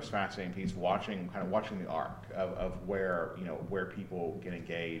most fascinating piece, watching the arc of where people get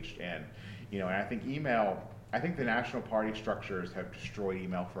engaged. And and I think the national party structures have destroyed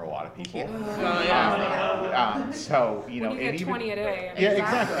email for a lot of people. So When you and get even 20 a day. yeah,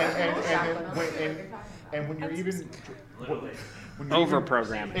 exactly. And when you're even Literally. when you're even-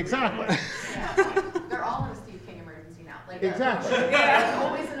 Over-programming. Exactly. They're all in a Steve King emergency now. Like, Exactly. There's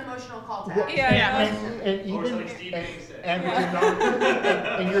always an emotional call to action. And Or even something Steve King said.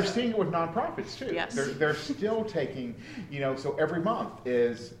 and you're seeing it with nonprofits too. Yes. They're still taking, so every month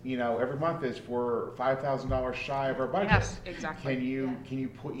is for $5,000 shy of our budget. Yes, exactly. Can you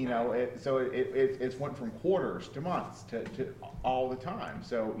put, it's went from quarters to months to all the time.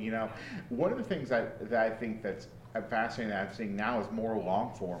 So, one of the things that I think that's fascinating that I'm seeing now is more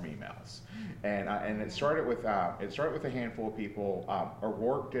long form emails, and it started with a handful of people.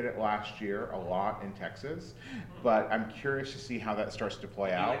 O'Rourke did it last year a lot in Texas, but I'm curious to see how that starts to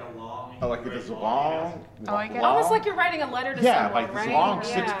play out. Like a long, Like this long, I get it. Almost like you're writing a letter to yeah, someone, like this right? long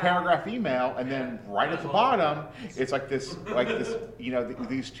Yeah. 6-paragraph email, and then right at the bottom, it's like this,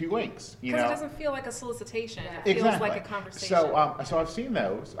 these 2 links. Because it doesn't feel like a solicitation. It feels Exactly. like a conversation. So I've seen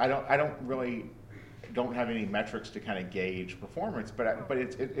those. I don't have any metrics to kind of gauge performance, but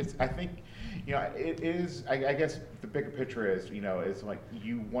it's I think it is. I guess the bigger picture is is like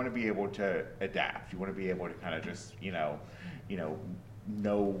you want to be able to adapt. You want to be able to kind of just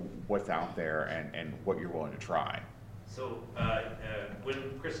know what's out there and what you're willing to try. So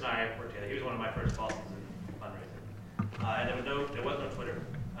when Chris and I worked together, he was one of my first bosses in fundraising, and there was no Twitter.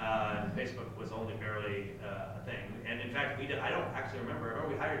 Facebook was only barely a thing, and in fact, I don't actually remember. I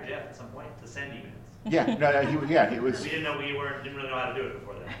remember we hired Jeff at some point to send emails. Yeah, he was. We didn't know didn't really know how to do it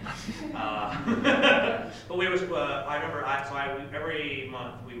before then. But I remember. Every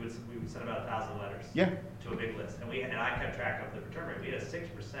month we would send about 1,000 letters. Yeah. To a big list, and I kept track of the return rate. We had a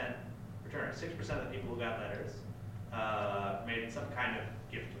 6% return. 6% of the people who got letters made some kind of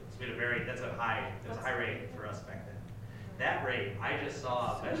gift to us. We had that's a high rate for us back then. That rate, I just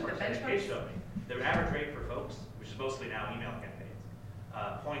saw benchmarks education showed me. The average rate for folks, which is mostly now email campaigns,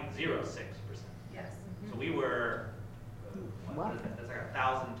 0.06%. Yes. So we were, what is that? That's like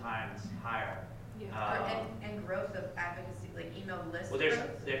 1,000 times higher. Yeah. And growth of advocacy, like email list Well,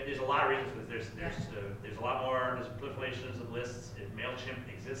 growth? there's a lot of reasons for this. There's a lot more. There's proliferations of lists. MailChimp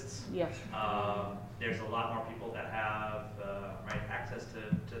exists. Yes. There's a lot more people that have access to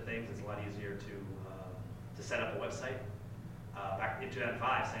things. It's a lot easier to set up a website. Back in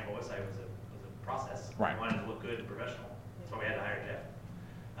 2005, setting up a website was a process. Right. We wanted to look good and professional. That's why we had to hire Jeff.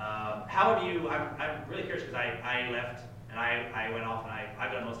 How have you? I'm really curious because I left and I went off and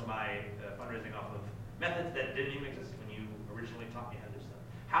I've done most of my fundraising off of methods that didn't even exist when you originally taught me how to do stuff.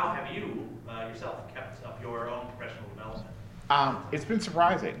 How have you yourself kept up your own professional development? It's been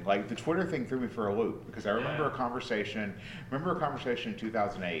surprising. Like the Twitter thing threw me for a loop because I remember a conversation in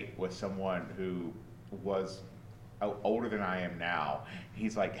 2008 with someone who was older than I am now.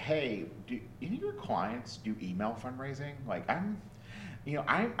 He's like, "Hey, do any of your clients do email fundraising? Like I'm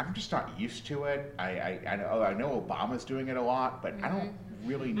just not used to it. I know Obama's doing it a lot, but I don't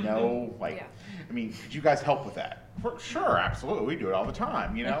really know. Like, Yeah. I mean, could you guys help with that? Sure, absolutely. We do it all the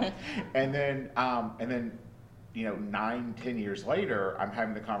time, And then 9-10 years later, I'm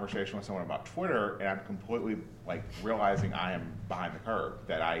having the conversation with someone about Twitter, and I'm completely like realizing I am behind the curve.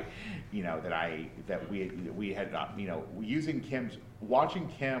 That we had not, watching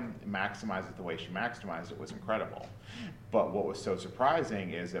Kim maximize it the way she maximized it was incredible. But what was so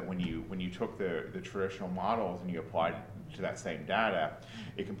surprising is that when you took the traditional models and you applied to that same data,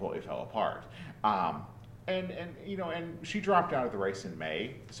 it completely fell apart. And she dropped out of the race in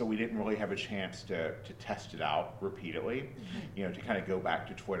May, so we didn't really have a chance to test it out repeatedly, to kind of go back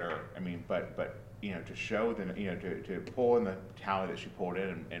to Twitter. I mean, but to show to pull in the tally that she pulled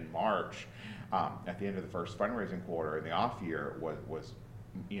in March, at the end of the first fundraising quarter in the off year was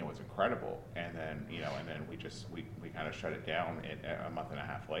incredible. And then we kind of shut it down a month and a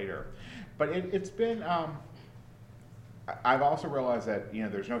half later. But it's been I've also realized that,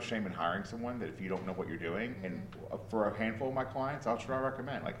 there's no shame in hiring someone that if you don't know what you're doing, and for a handful of my clients, I'll try to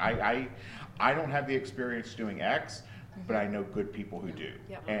recommend. Like, I don't have the experience doing X, but I know good people who do.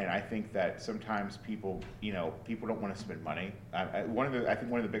 Yep. And I think that sometimes people don't want to spend money. I think one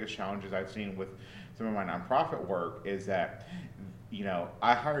of the biggest challenges I've seen with some of my nonprofit work is that,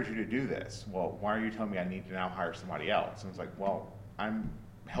 I hired you to do this. Well, why are you telling me I need to now hire somebody else? And it's like, well, I'm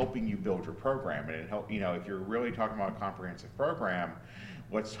helping you build your program, and if you're really talking about a comprehensive program,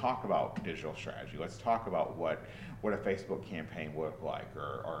 let's talk about digital strategy. Let's talk about what a Facebook campaign would look like,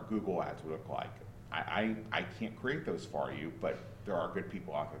 or Google ads would look like. I can't create those for you, but there are good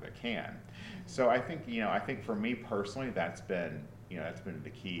people out there that can. So I think for me personally, that's been the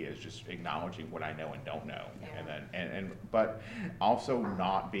key, is just acknowledging what I know and don't know, but also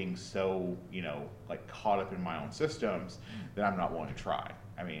not being so like caught up in my own systems that I'm not willing to try.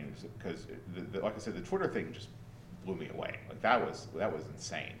 I mean, because like I said, the Twitter thing just blew me away. Like that was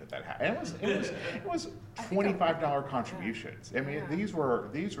insane that happened. And it was $25 contributions. I mean, this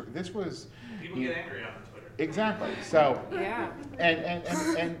was People get angry on Twitter. Exactly. So Yeah.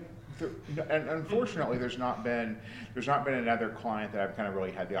 and unfortunately, there's not been another client that I've kind of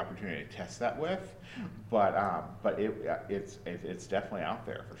really had the opportunity to test that with, but it's definitely out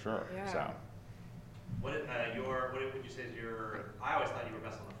there for sure. Yeah. So. What would you say is your? I always thought you were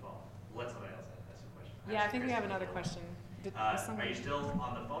best on the phone. Let somebody else ask a question. Yeah, I think we have another question. Are you still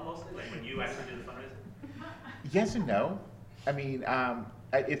on the phone mostly, like when you actually do the fundraising? Yes and no. I mean,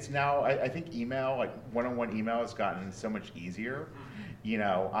 it's now. I think email, like one-on-one email, has gotten so much easier.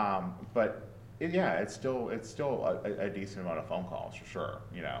 But it's still a decent amount of phone calls for sure.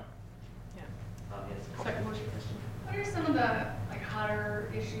 Yeah. Yes. Sorry, what was your question? What are some of the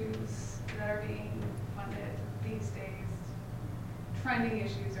hotter issues that are being funded these days? Trending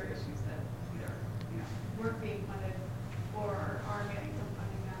issues, or issues that either weren't being funded or are getting some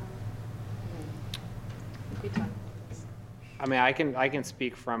funding now? I mean, I can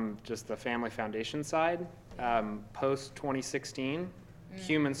speak from just the Family Foundation side. Post 2016,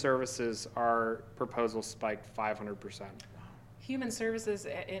 human services, our proposals spiked 500%. Human services.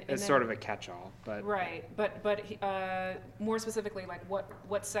 It's sort of a catch-all, but right. But more specifically, like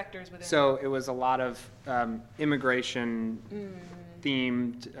what sectors within? So it was a lot of immigration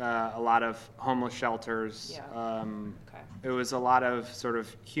themed, a lot of homeless shelters. Yeah. Okay. It was a lot of sort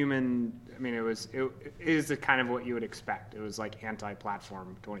of human. I mean, it is the kind of what you would expect. It was like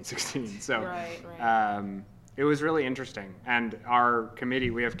anti-platform 2016. So right. It was really interesting. And our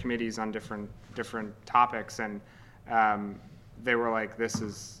committee, we have committees on different topics, and they were like, this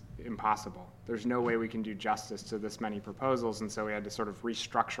is impossible. There's no way we can do justice to this many proposals, and so we had to sort of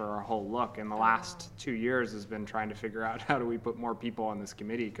restructure our whole look. And the last 2 years has been trying to figure out how do we put more people on this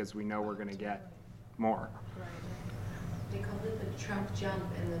committee, because we know we're going to get more. Right. They called it the Trump jump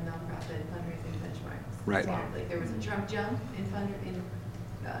in the nonprofit fundraising benchmarks. Right. So, like there was a Trump jump in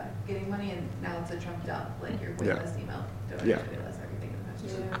getting money, and now it's a Trump dump. Like you're way less email donors, way less everything in the past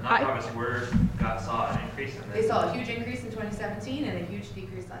year. Nonprofits saw an increase in this. They saw a huge increase in 2017 and a huge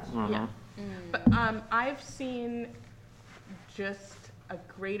decrease last year. Yeah. But I've seen just a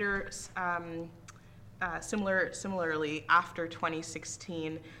greater, similarly after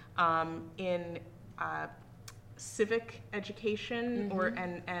 2016 in civic education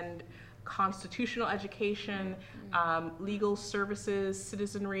and constitutional education, legal services,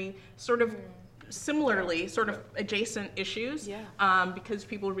 citizenry, sort of similarly, sort of adjacent issues, because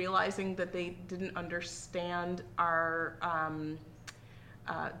people realizing that they didn't understand our,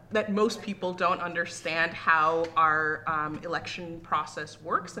 that most people don't understand how our election process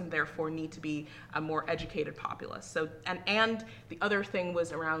works, and therefore need to be a more educated populace. So, and the other thing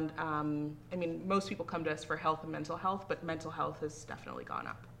was around, I mean, most people come to us for health and mental health, but mental health has definitely gone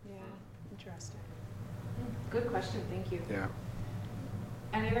up. Yeah, interesting. Good question, thank you. Yeah.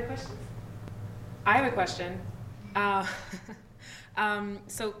 Any other questions? I have a question.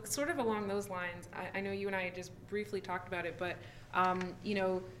 So sort of along those lines, I know you and I just briefly talked about it, but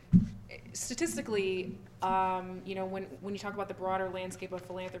statistically, when you talk about the broader landscape of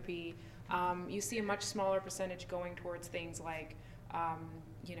philanthropy, you see a much smaller percentage going towards things like,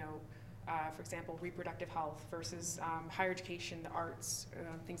 for example, reproductive health versus higher education, the arts,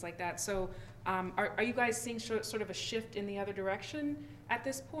 things like that. So are you guys seeing sort of a shift in the other direction at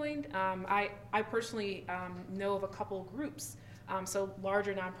this point? I personally know of a couple groups, so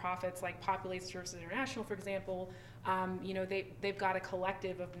larger nonprofits like Population Services International, for example. They've got a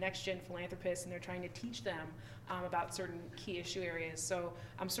collective of next-gen philanthropists, and they're trying to teach them about certain key issue areas. So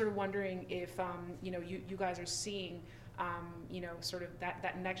I'm sort of wondering if you guys are seeing sort of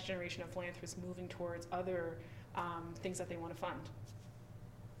that next generation of philanthropists moving towards other things that they want to fund.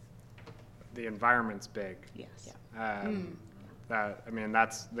 The environment's big. Yes.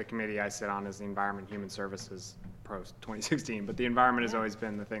 That's the committee I sit on, is the Environment Human Services post 2016, but the environment has always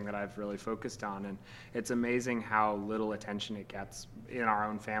been the thing that I've really focused on, and it's amazing how little attention it gets in our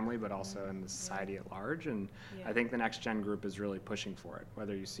own family, but also in the society at large, and I think the Next Gen group is really pushing for it,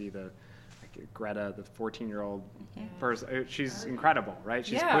 whether you see Greta, the 14-year-old person, she's incredible, right?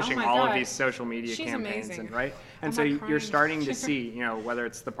 She's pushing all of these social media campaigns, amazing. And so you're starting to see, whether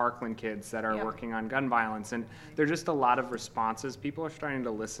it's the Parkland kids that are working on gun violence, and there are just a lot of responses. People are starting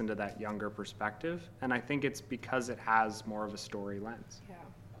to listen to that younger perspective, and I think it's because it has more of a story lens. Yeah,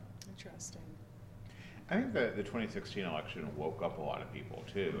 interesting. I think the 2016 election woke up a lot of people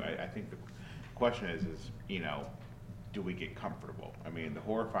too. I think the question is do we get comfortable? I mean, the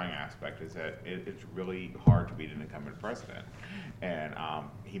horrifying aspect is that it's really hard to beat an incumbent president, and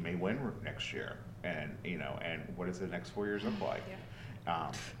he may win next year. And and what does the next 4 years look like?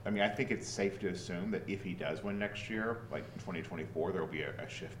 Yeah. I think it's safe to assume that if he does win next year, like 2024, there will be a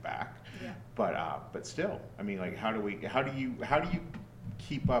shift back. Yeah. But still, how do you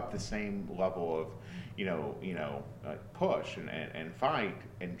keep up the same level of push and fight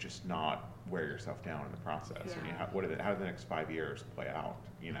and just not wear yourself down in the process? Yeah. How do the next 5 years play out?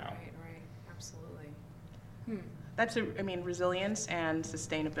 Right, absolutely. That's resilience and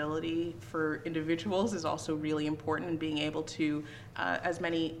sustainability for individuals is also really important, and being able to, as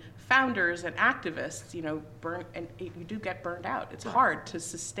many founders and activists, you do get burned out. It's hard to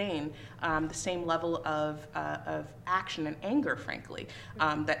sustain the same level of action and anger, frankly,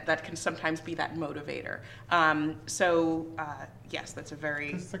 that can sometimes be that motivator. Yes, that's a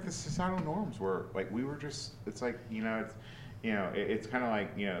very... It's like the societal norms were, we were just, it's like, it's kind of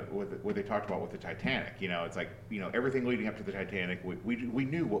like, what they talked about with the Titanic, it's like, everything leading up to the Titanic, we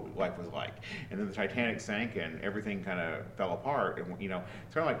knew what life was like. And then the Titanic sank and everything kind of fell apart. And, it's kind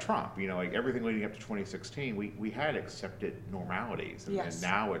of like Trump, everything leading up to 2016, we had accepted normalities. And, yes. And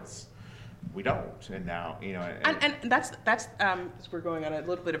now we don't, and now and that's we're going on a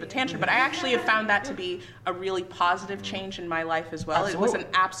little bit of a tangent, but I actually have found that to be a really positive change in my life as well. Absolutely. It was an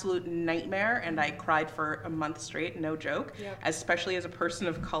absolute nightmare, and I cried for a month straight, no joke. Yep. Especially as a person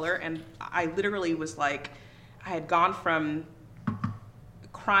of color, and I literally was like, I had gone from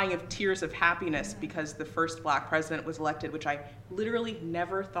crying of tears of happiness because the first Black president was elected, which I literally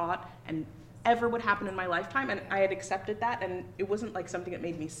never thought and ever would happen in my lifetime, and I had accepted that, and it wasn't like something that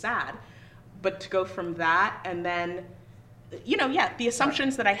made me sad. But to go from that and then, the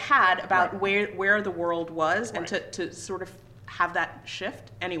assumptions that I had about where the world was, and to sort of have that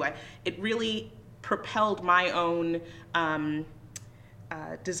shift. Anyway, it really propelled my own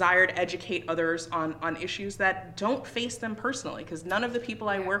desire to educate others on issues that don't face them personally, because none of the people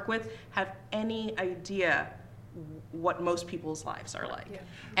I work with have any idea what most people's lives are like. Yeah.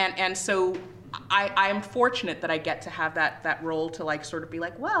 And so I am fortunate that I get to have that role to sort of be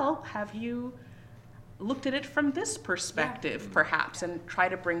like, well, have you looked at it from this perspective, perhaps, and try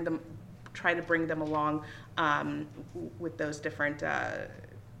to bring them along with those different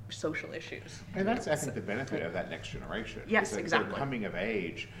social issues. And that's, I think, the benefit of that next generation. Yes, exactly. They're coming of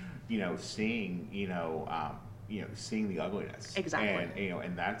age, seeing the ugliness. Exactly.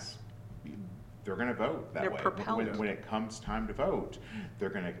 And that's, they're going to vote that they're way. Propelled. When it comes time to vote,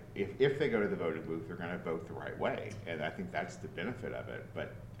 they're going to, if they go to the voting booth, they're going to vote the right way. And I think that's the benefit of it.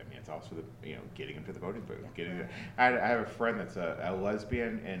 But it's also the, getting them to the voting booth. I have a friend that's a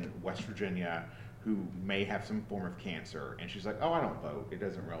lesbian in West Virginia who may have some form of cancer, and she's like, oh, I don't vote, it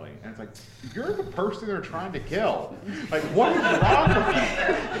doesn't really. And it's like, you're the person they're trying to kill. Like, what is wrong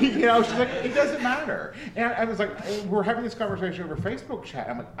with you? She's like, it doesn't matter. And I was like, we're having this conversation over Facebook chat.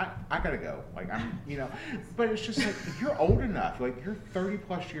 I'm like, I gotta go. But it's just like, you're old enough, you're 30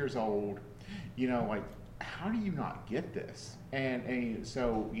 plus years old, how do you not get this? And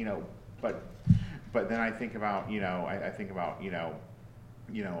so, but then I think about,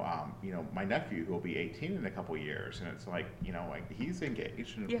 my nephew who will be 18 in a couple of years, and it's like, he's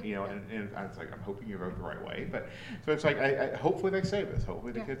engaged, and and it's like, I'm hoping you vote the right way. But so it's like, hopefully they save us.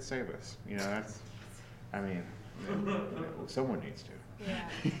 Hopefully the kids save us. Someone needs to.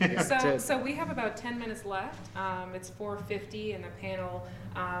 Yeah. So we have about 10 minutes left. It's 4:50 in the panel.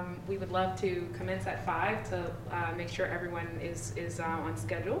 We would love to commence at 5 to make sure everyone is on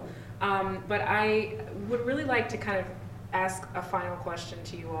schedule. But I would really like to kind of ask a final question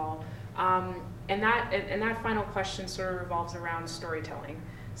to you all. And that final question sort of revolves around storytelling.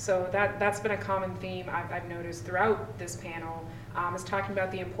 So that's been a common theme I've noticed throughout this panel, is talking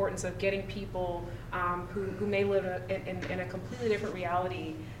about the importance of getting people who may live in a completely different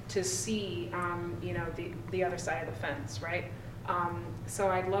reality to see, the other side of the fence, right? So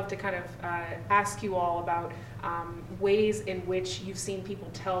I'd love to kind of ask you all about ways in which you've seen people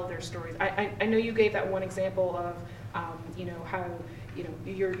tell their stories. I know you gave that one example of, how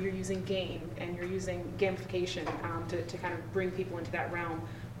you're using game and you're using gamification to kind of bring people into that realm.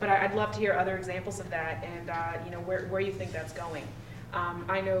 But I'd love to hear other examples of that and where you think that's going.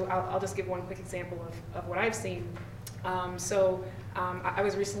 I know I'll just give one quick example of what I've seen. I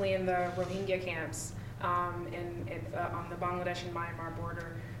was recently in the Rohingya camps on the Bangladesh and Myanmar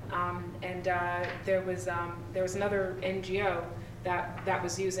border, and there was another NGO that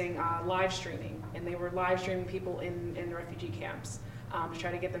was using live streaming, and they were live streaming people in the refugee camps to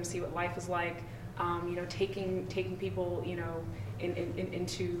try to get them to see what life is like, taking people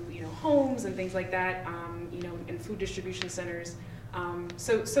into homes and things like that, in food distribution centers.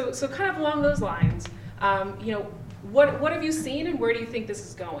 So kind of along those lines, what have you seen and where do you think this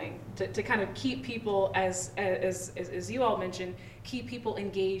is going to kind of keep people, as you all mentioned, keep people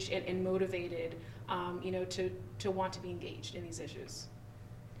engaged and motivated, to want to be engaged in these issues?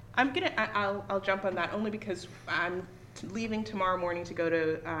 I'll jump on that only because I'm leaving tomorrow morning to go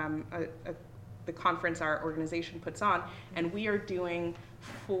to the conference our organization puts on, and we are doing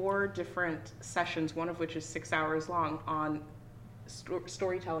 4 different sessions, one of which is 6 hours long, on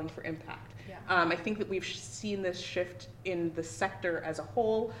storytelling for impact. Yeah. I think that we've seen this shift in the sector as a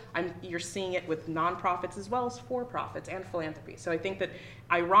whole. You're seeing it with nonprofits as well as for-profits and philanthropy. So I think that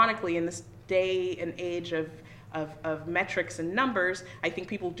ironically in this day and age of metrics and numbers, I think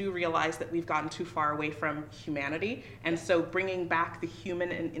people do realize that we've gotten too far away from humanity. And so bringing back the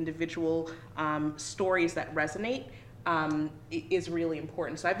human and individual stories that resonate is really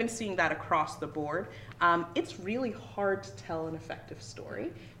important. So I've been seeing that across the board. It's really hard to tell an effective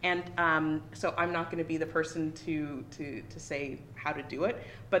story. And so I'm not going to be the person to say how to do it.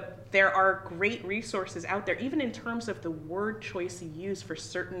 But there are great resources out there, even in terms of the word choice you use for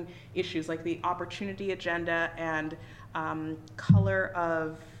certain issues, like the opportunity agenda and colors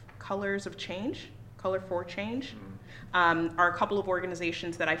of change, color for change. Are a couple of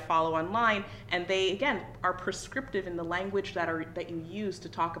organizations that I follow online, and they again are prescriptive in the language that you use to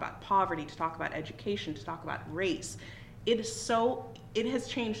talk about poverty, to talk about education, to talk about race. It has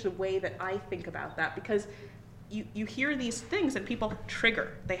changed the way that I think about that, because you hear these things and people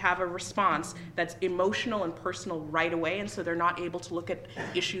trigger. They have a response that's emotional and personal right away, and so they're not able to look at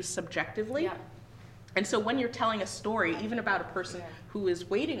issues subjectively. Yeah. And so when you're telling a story, even about a person who is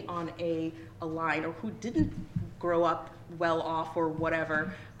waiting on a line or who didn't grow up well off or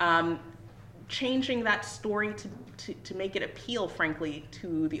whatever, changing that story to make it appeal, frankly,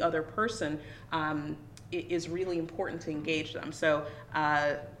 to the other person is really important to engage them. So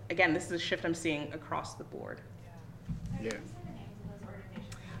again, this is a shift I'm seeing across the board. Yeah.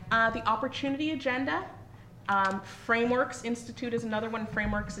 The Opportunity Agenda. Frameworks Institute is another one.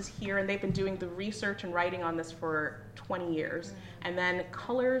 Frameworks is here, and they've been doing the research and writing on this for 20 years. And then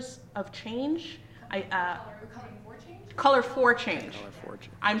Colors of Change. Color for Change.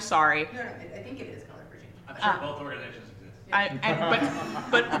 I'm sorry. No, I think it is Color for Change. I'm sure both organizations exist.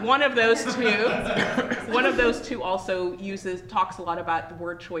 But one of those two also talks a lot about the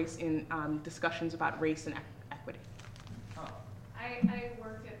word choice in discussions about race and equity. I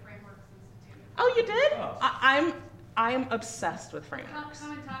worked at Frameworks Institute. Oh, you did? Oh. I'm obsessed with frameworks.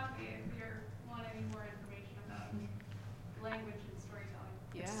 Come and talk to me if you want any more information about language and storytelling.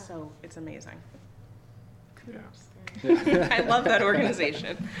 Yeah. It's amazing. Yeah. I love that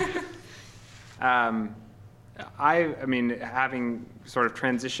organization. I mean, having sort of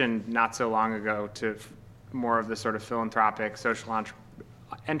transitioned not so long ago to more of the sort of philanthropic, social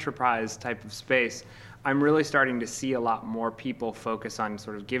enterprise type of space, I'm really starting to see a lot more people focus on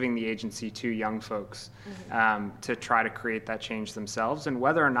sort of giving the agency to young folks to try to create that change themselves. And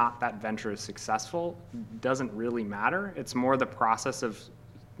whether or not that venture is successful doesn't really matter. It's more the process of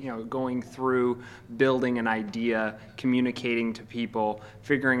going through, building an idea, communicating to people,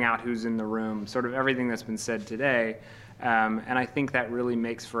 figuring out who's in the room, sort of everything that's been said today. And I think that really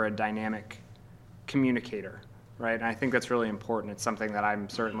makes for a dynamic communicator, right? And I think that's really important. It's something that I'm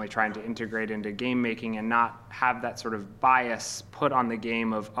certainly trying to integrate into game making and not have that sort of bias put on the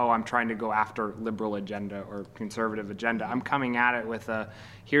game of, oh, I'm trying to go after liberal agenda or conservative agenda. I'm coming at it with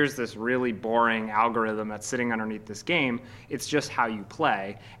here's this really boring algorithm that's sitting underneath this game. It's just how you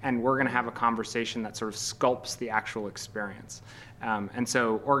play. And we're going to have a conversation that sort of sculpts the actual experience. And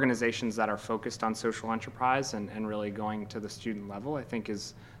so organizations that are focused on social enterprise and really going to the student level, I think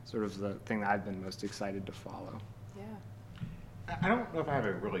is sort of the thing that I've been most excited to follow. Yeah. I don't know if I have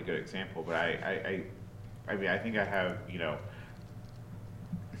a really good example, but I mean, I think I have, you know,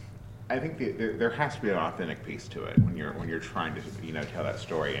 I think there has to be an authentic piece to it when you're trying to, you know, tell that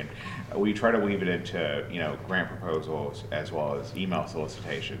story, and we try to weave it into, you know, grant proposals as well as email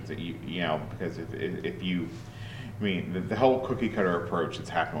solicitations. You know, because if you, I mean, the whole cookie cutter approach that's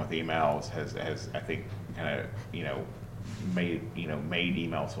happened with emails has I think kind of, you know, made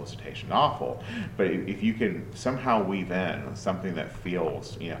email solicitation awful. But if you can somehow weave in something that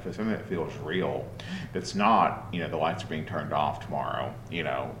feels, you know, if it's something that feels real, that's not, you know, the lights are being turned off tomorrow, you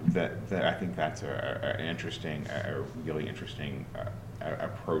know, that I think that's a really interesting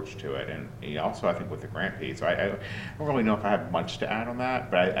approach to it. And also, I think with the grant piece, I don't really know if I have much to add on that,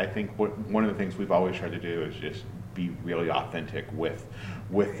 but I think one of the things we've always tried to do is just be really authentic with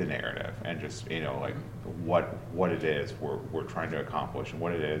the narrative, and just, you know, like what it is we're trying to accomplish and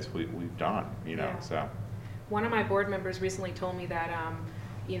what it is we've done, you know. Yeah. So one of my board members recently told me that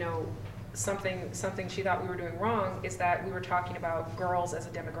you know, something she thought we were doing wrong is that we were talking about girls as a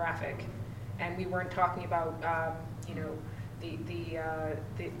demographic, and we weren't talking about you know,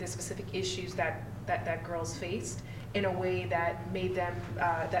 the specific issues that girls faced in a way that made them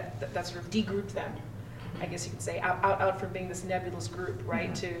that sort of degrouped them, I guess you could say, out from being this nebulous group,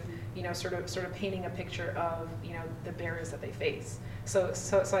 right? Mm-hmm. To, you know, sort of painting a picture of, you know, the barriers that they face. So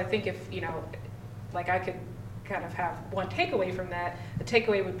I think if, you know, like I could kind of have one takeaway from that, the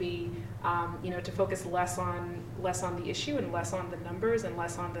takeaway would be, you know, to focus less on the issue and less on the numbers and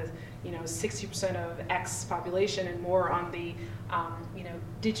less on the, you know, 60% of X population and more on the, you know,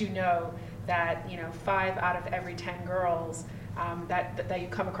 did you know that, you know, 5 out of every 10 girls that you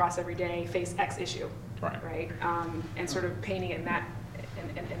come across every day face X issue. Right. And sort of painting it in that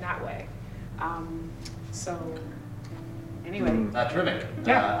way. So anyway. Terrific.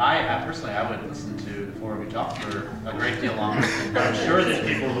 Yeah. I personally, I would listen to the four of you talk for a great deal longer. I'm sure there's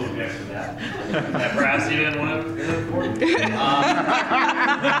people who object to that perhaps even want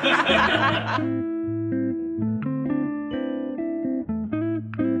to.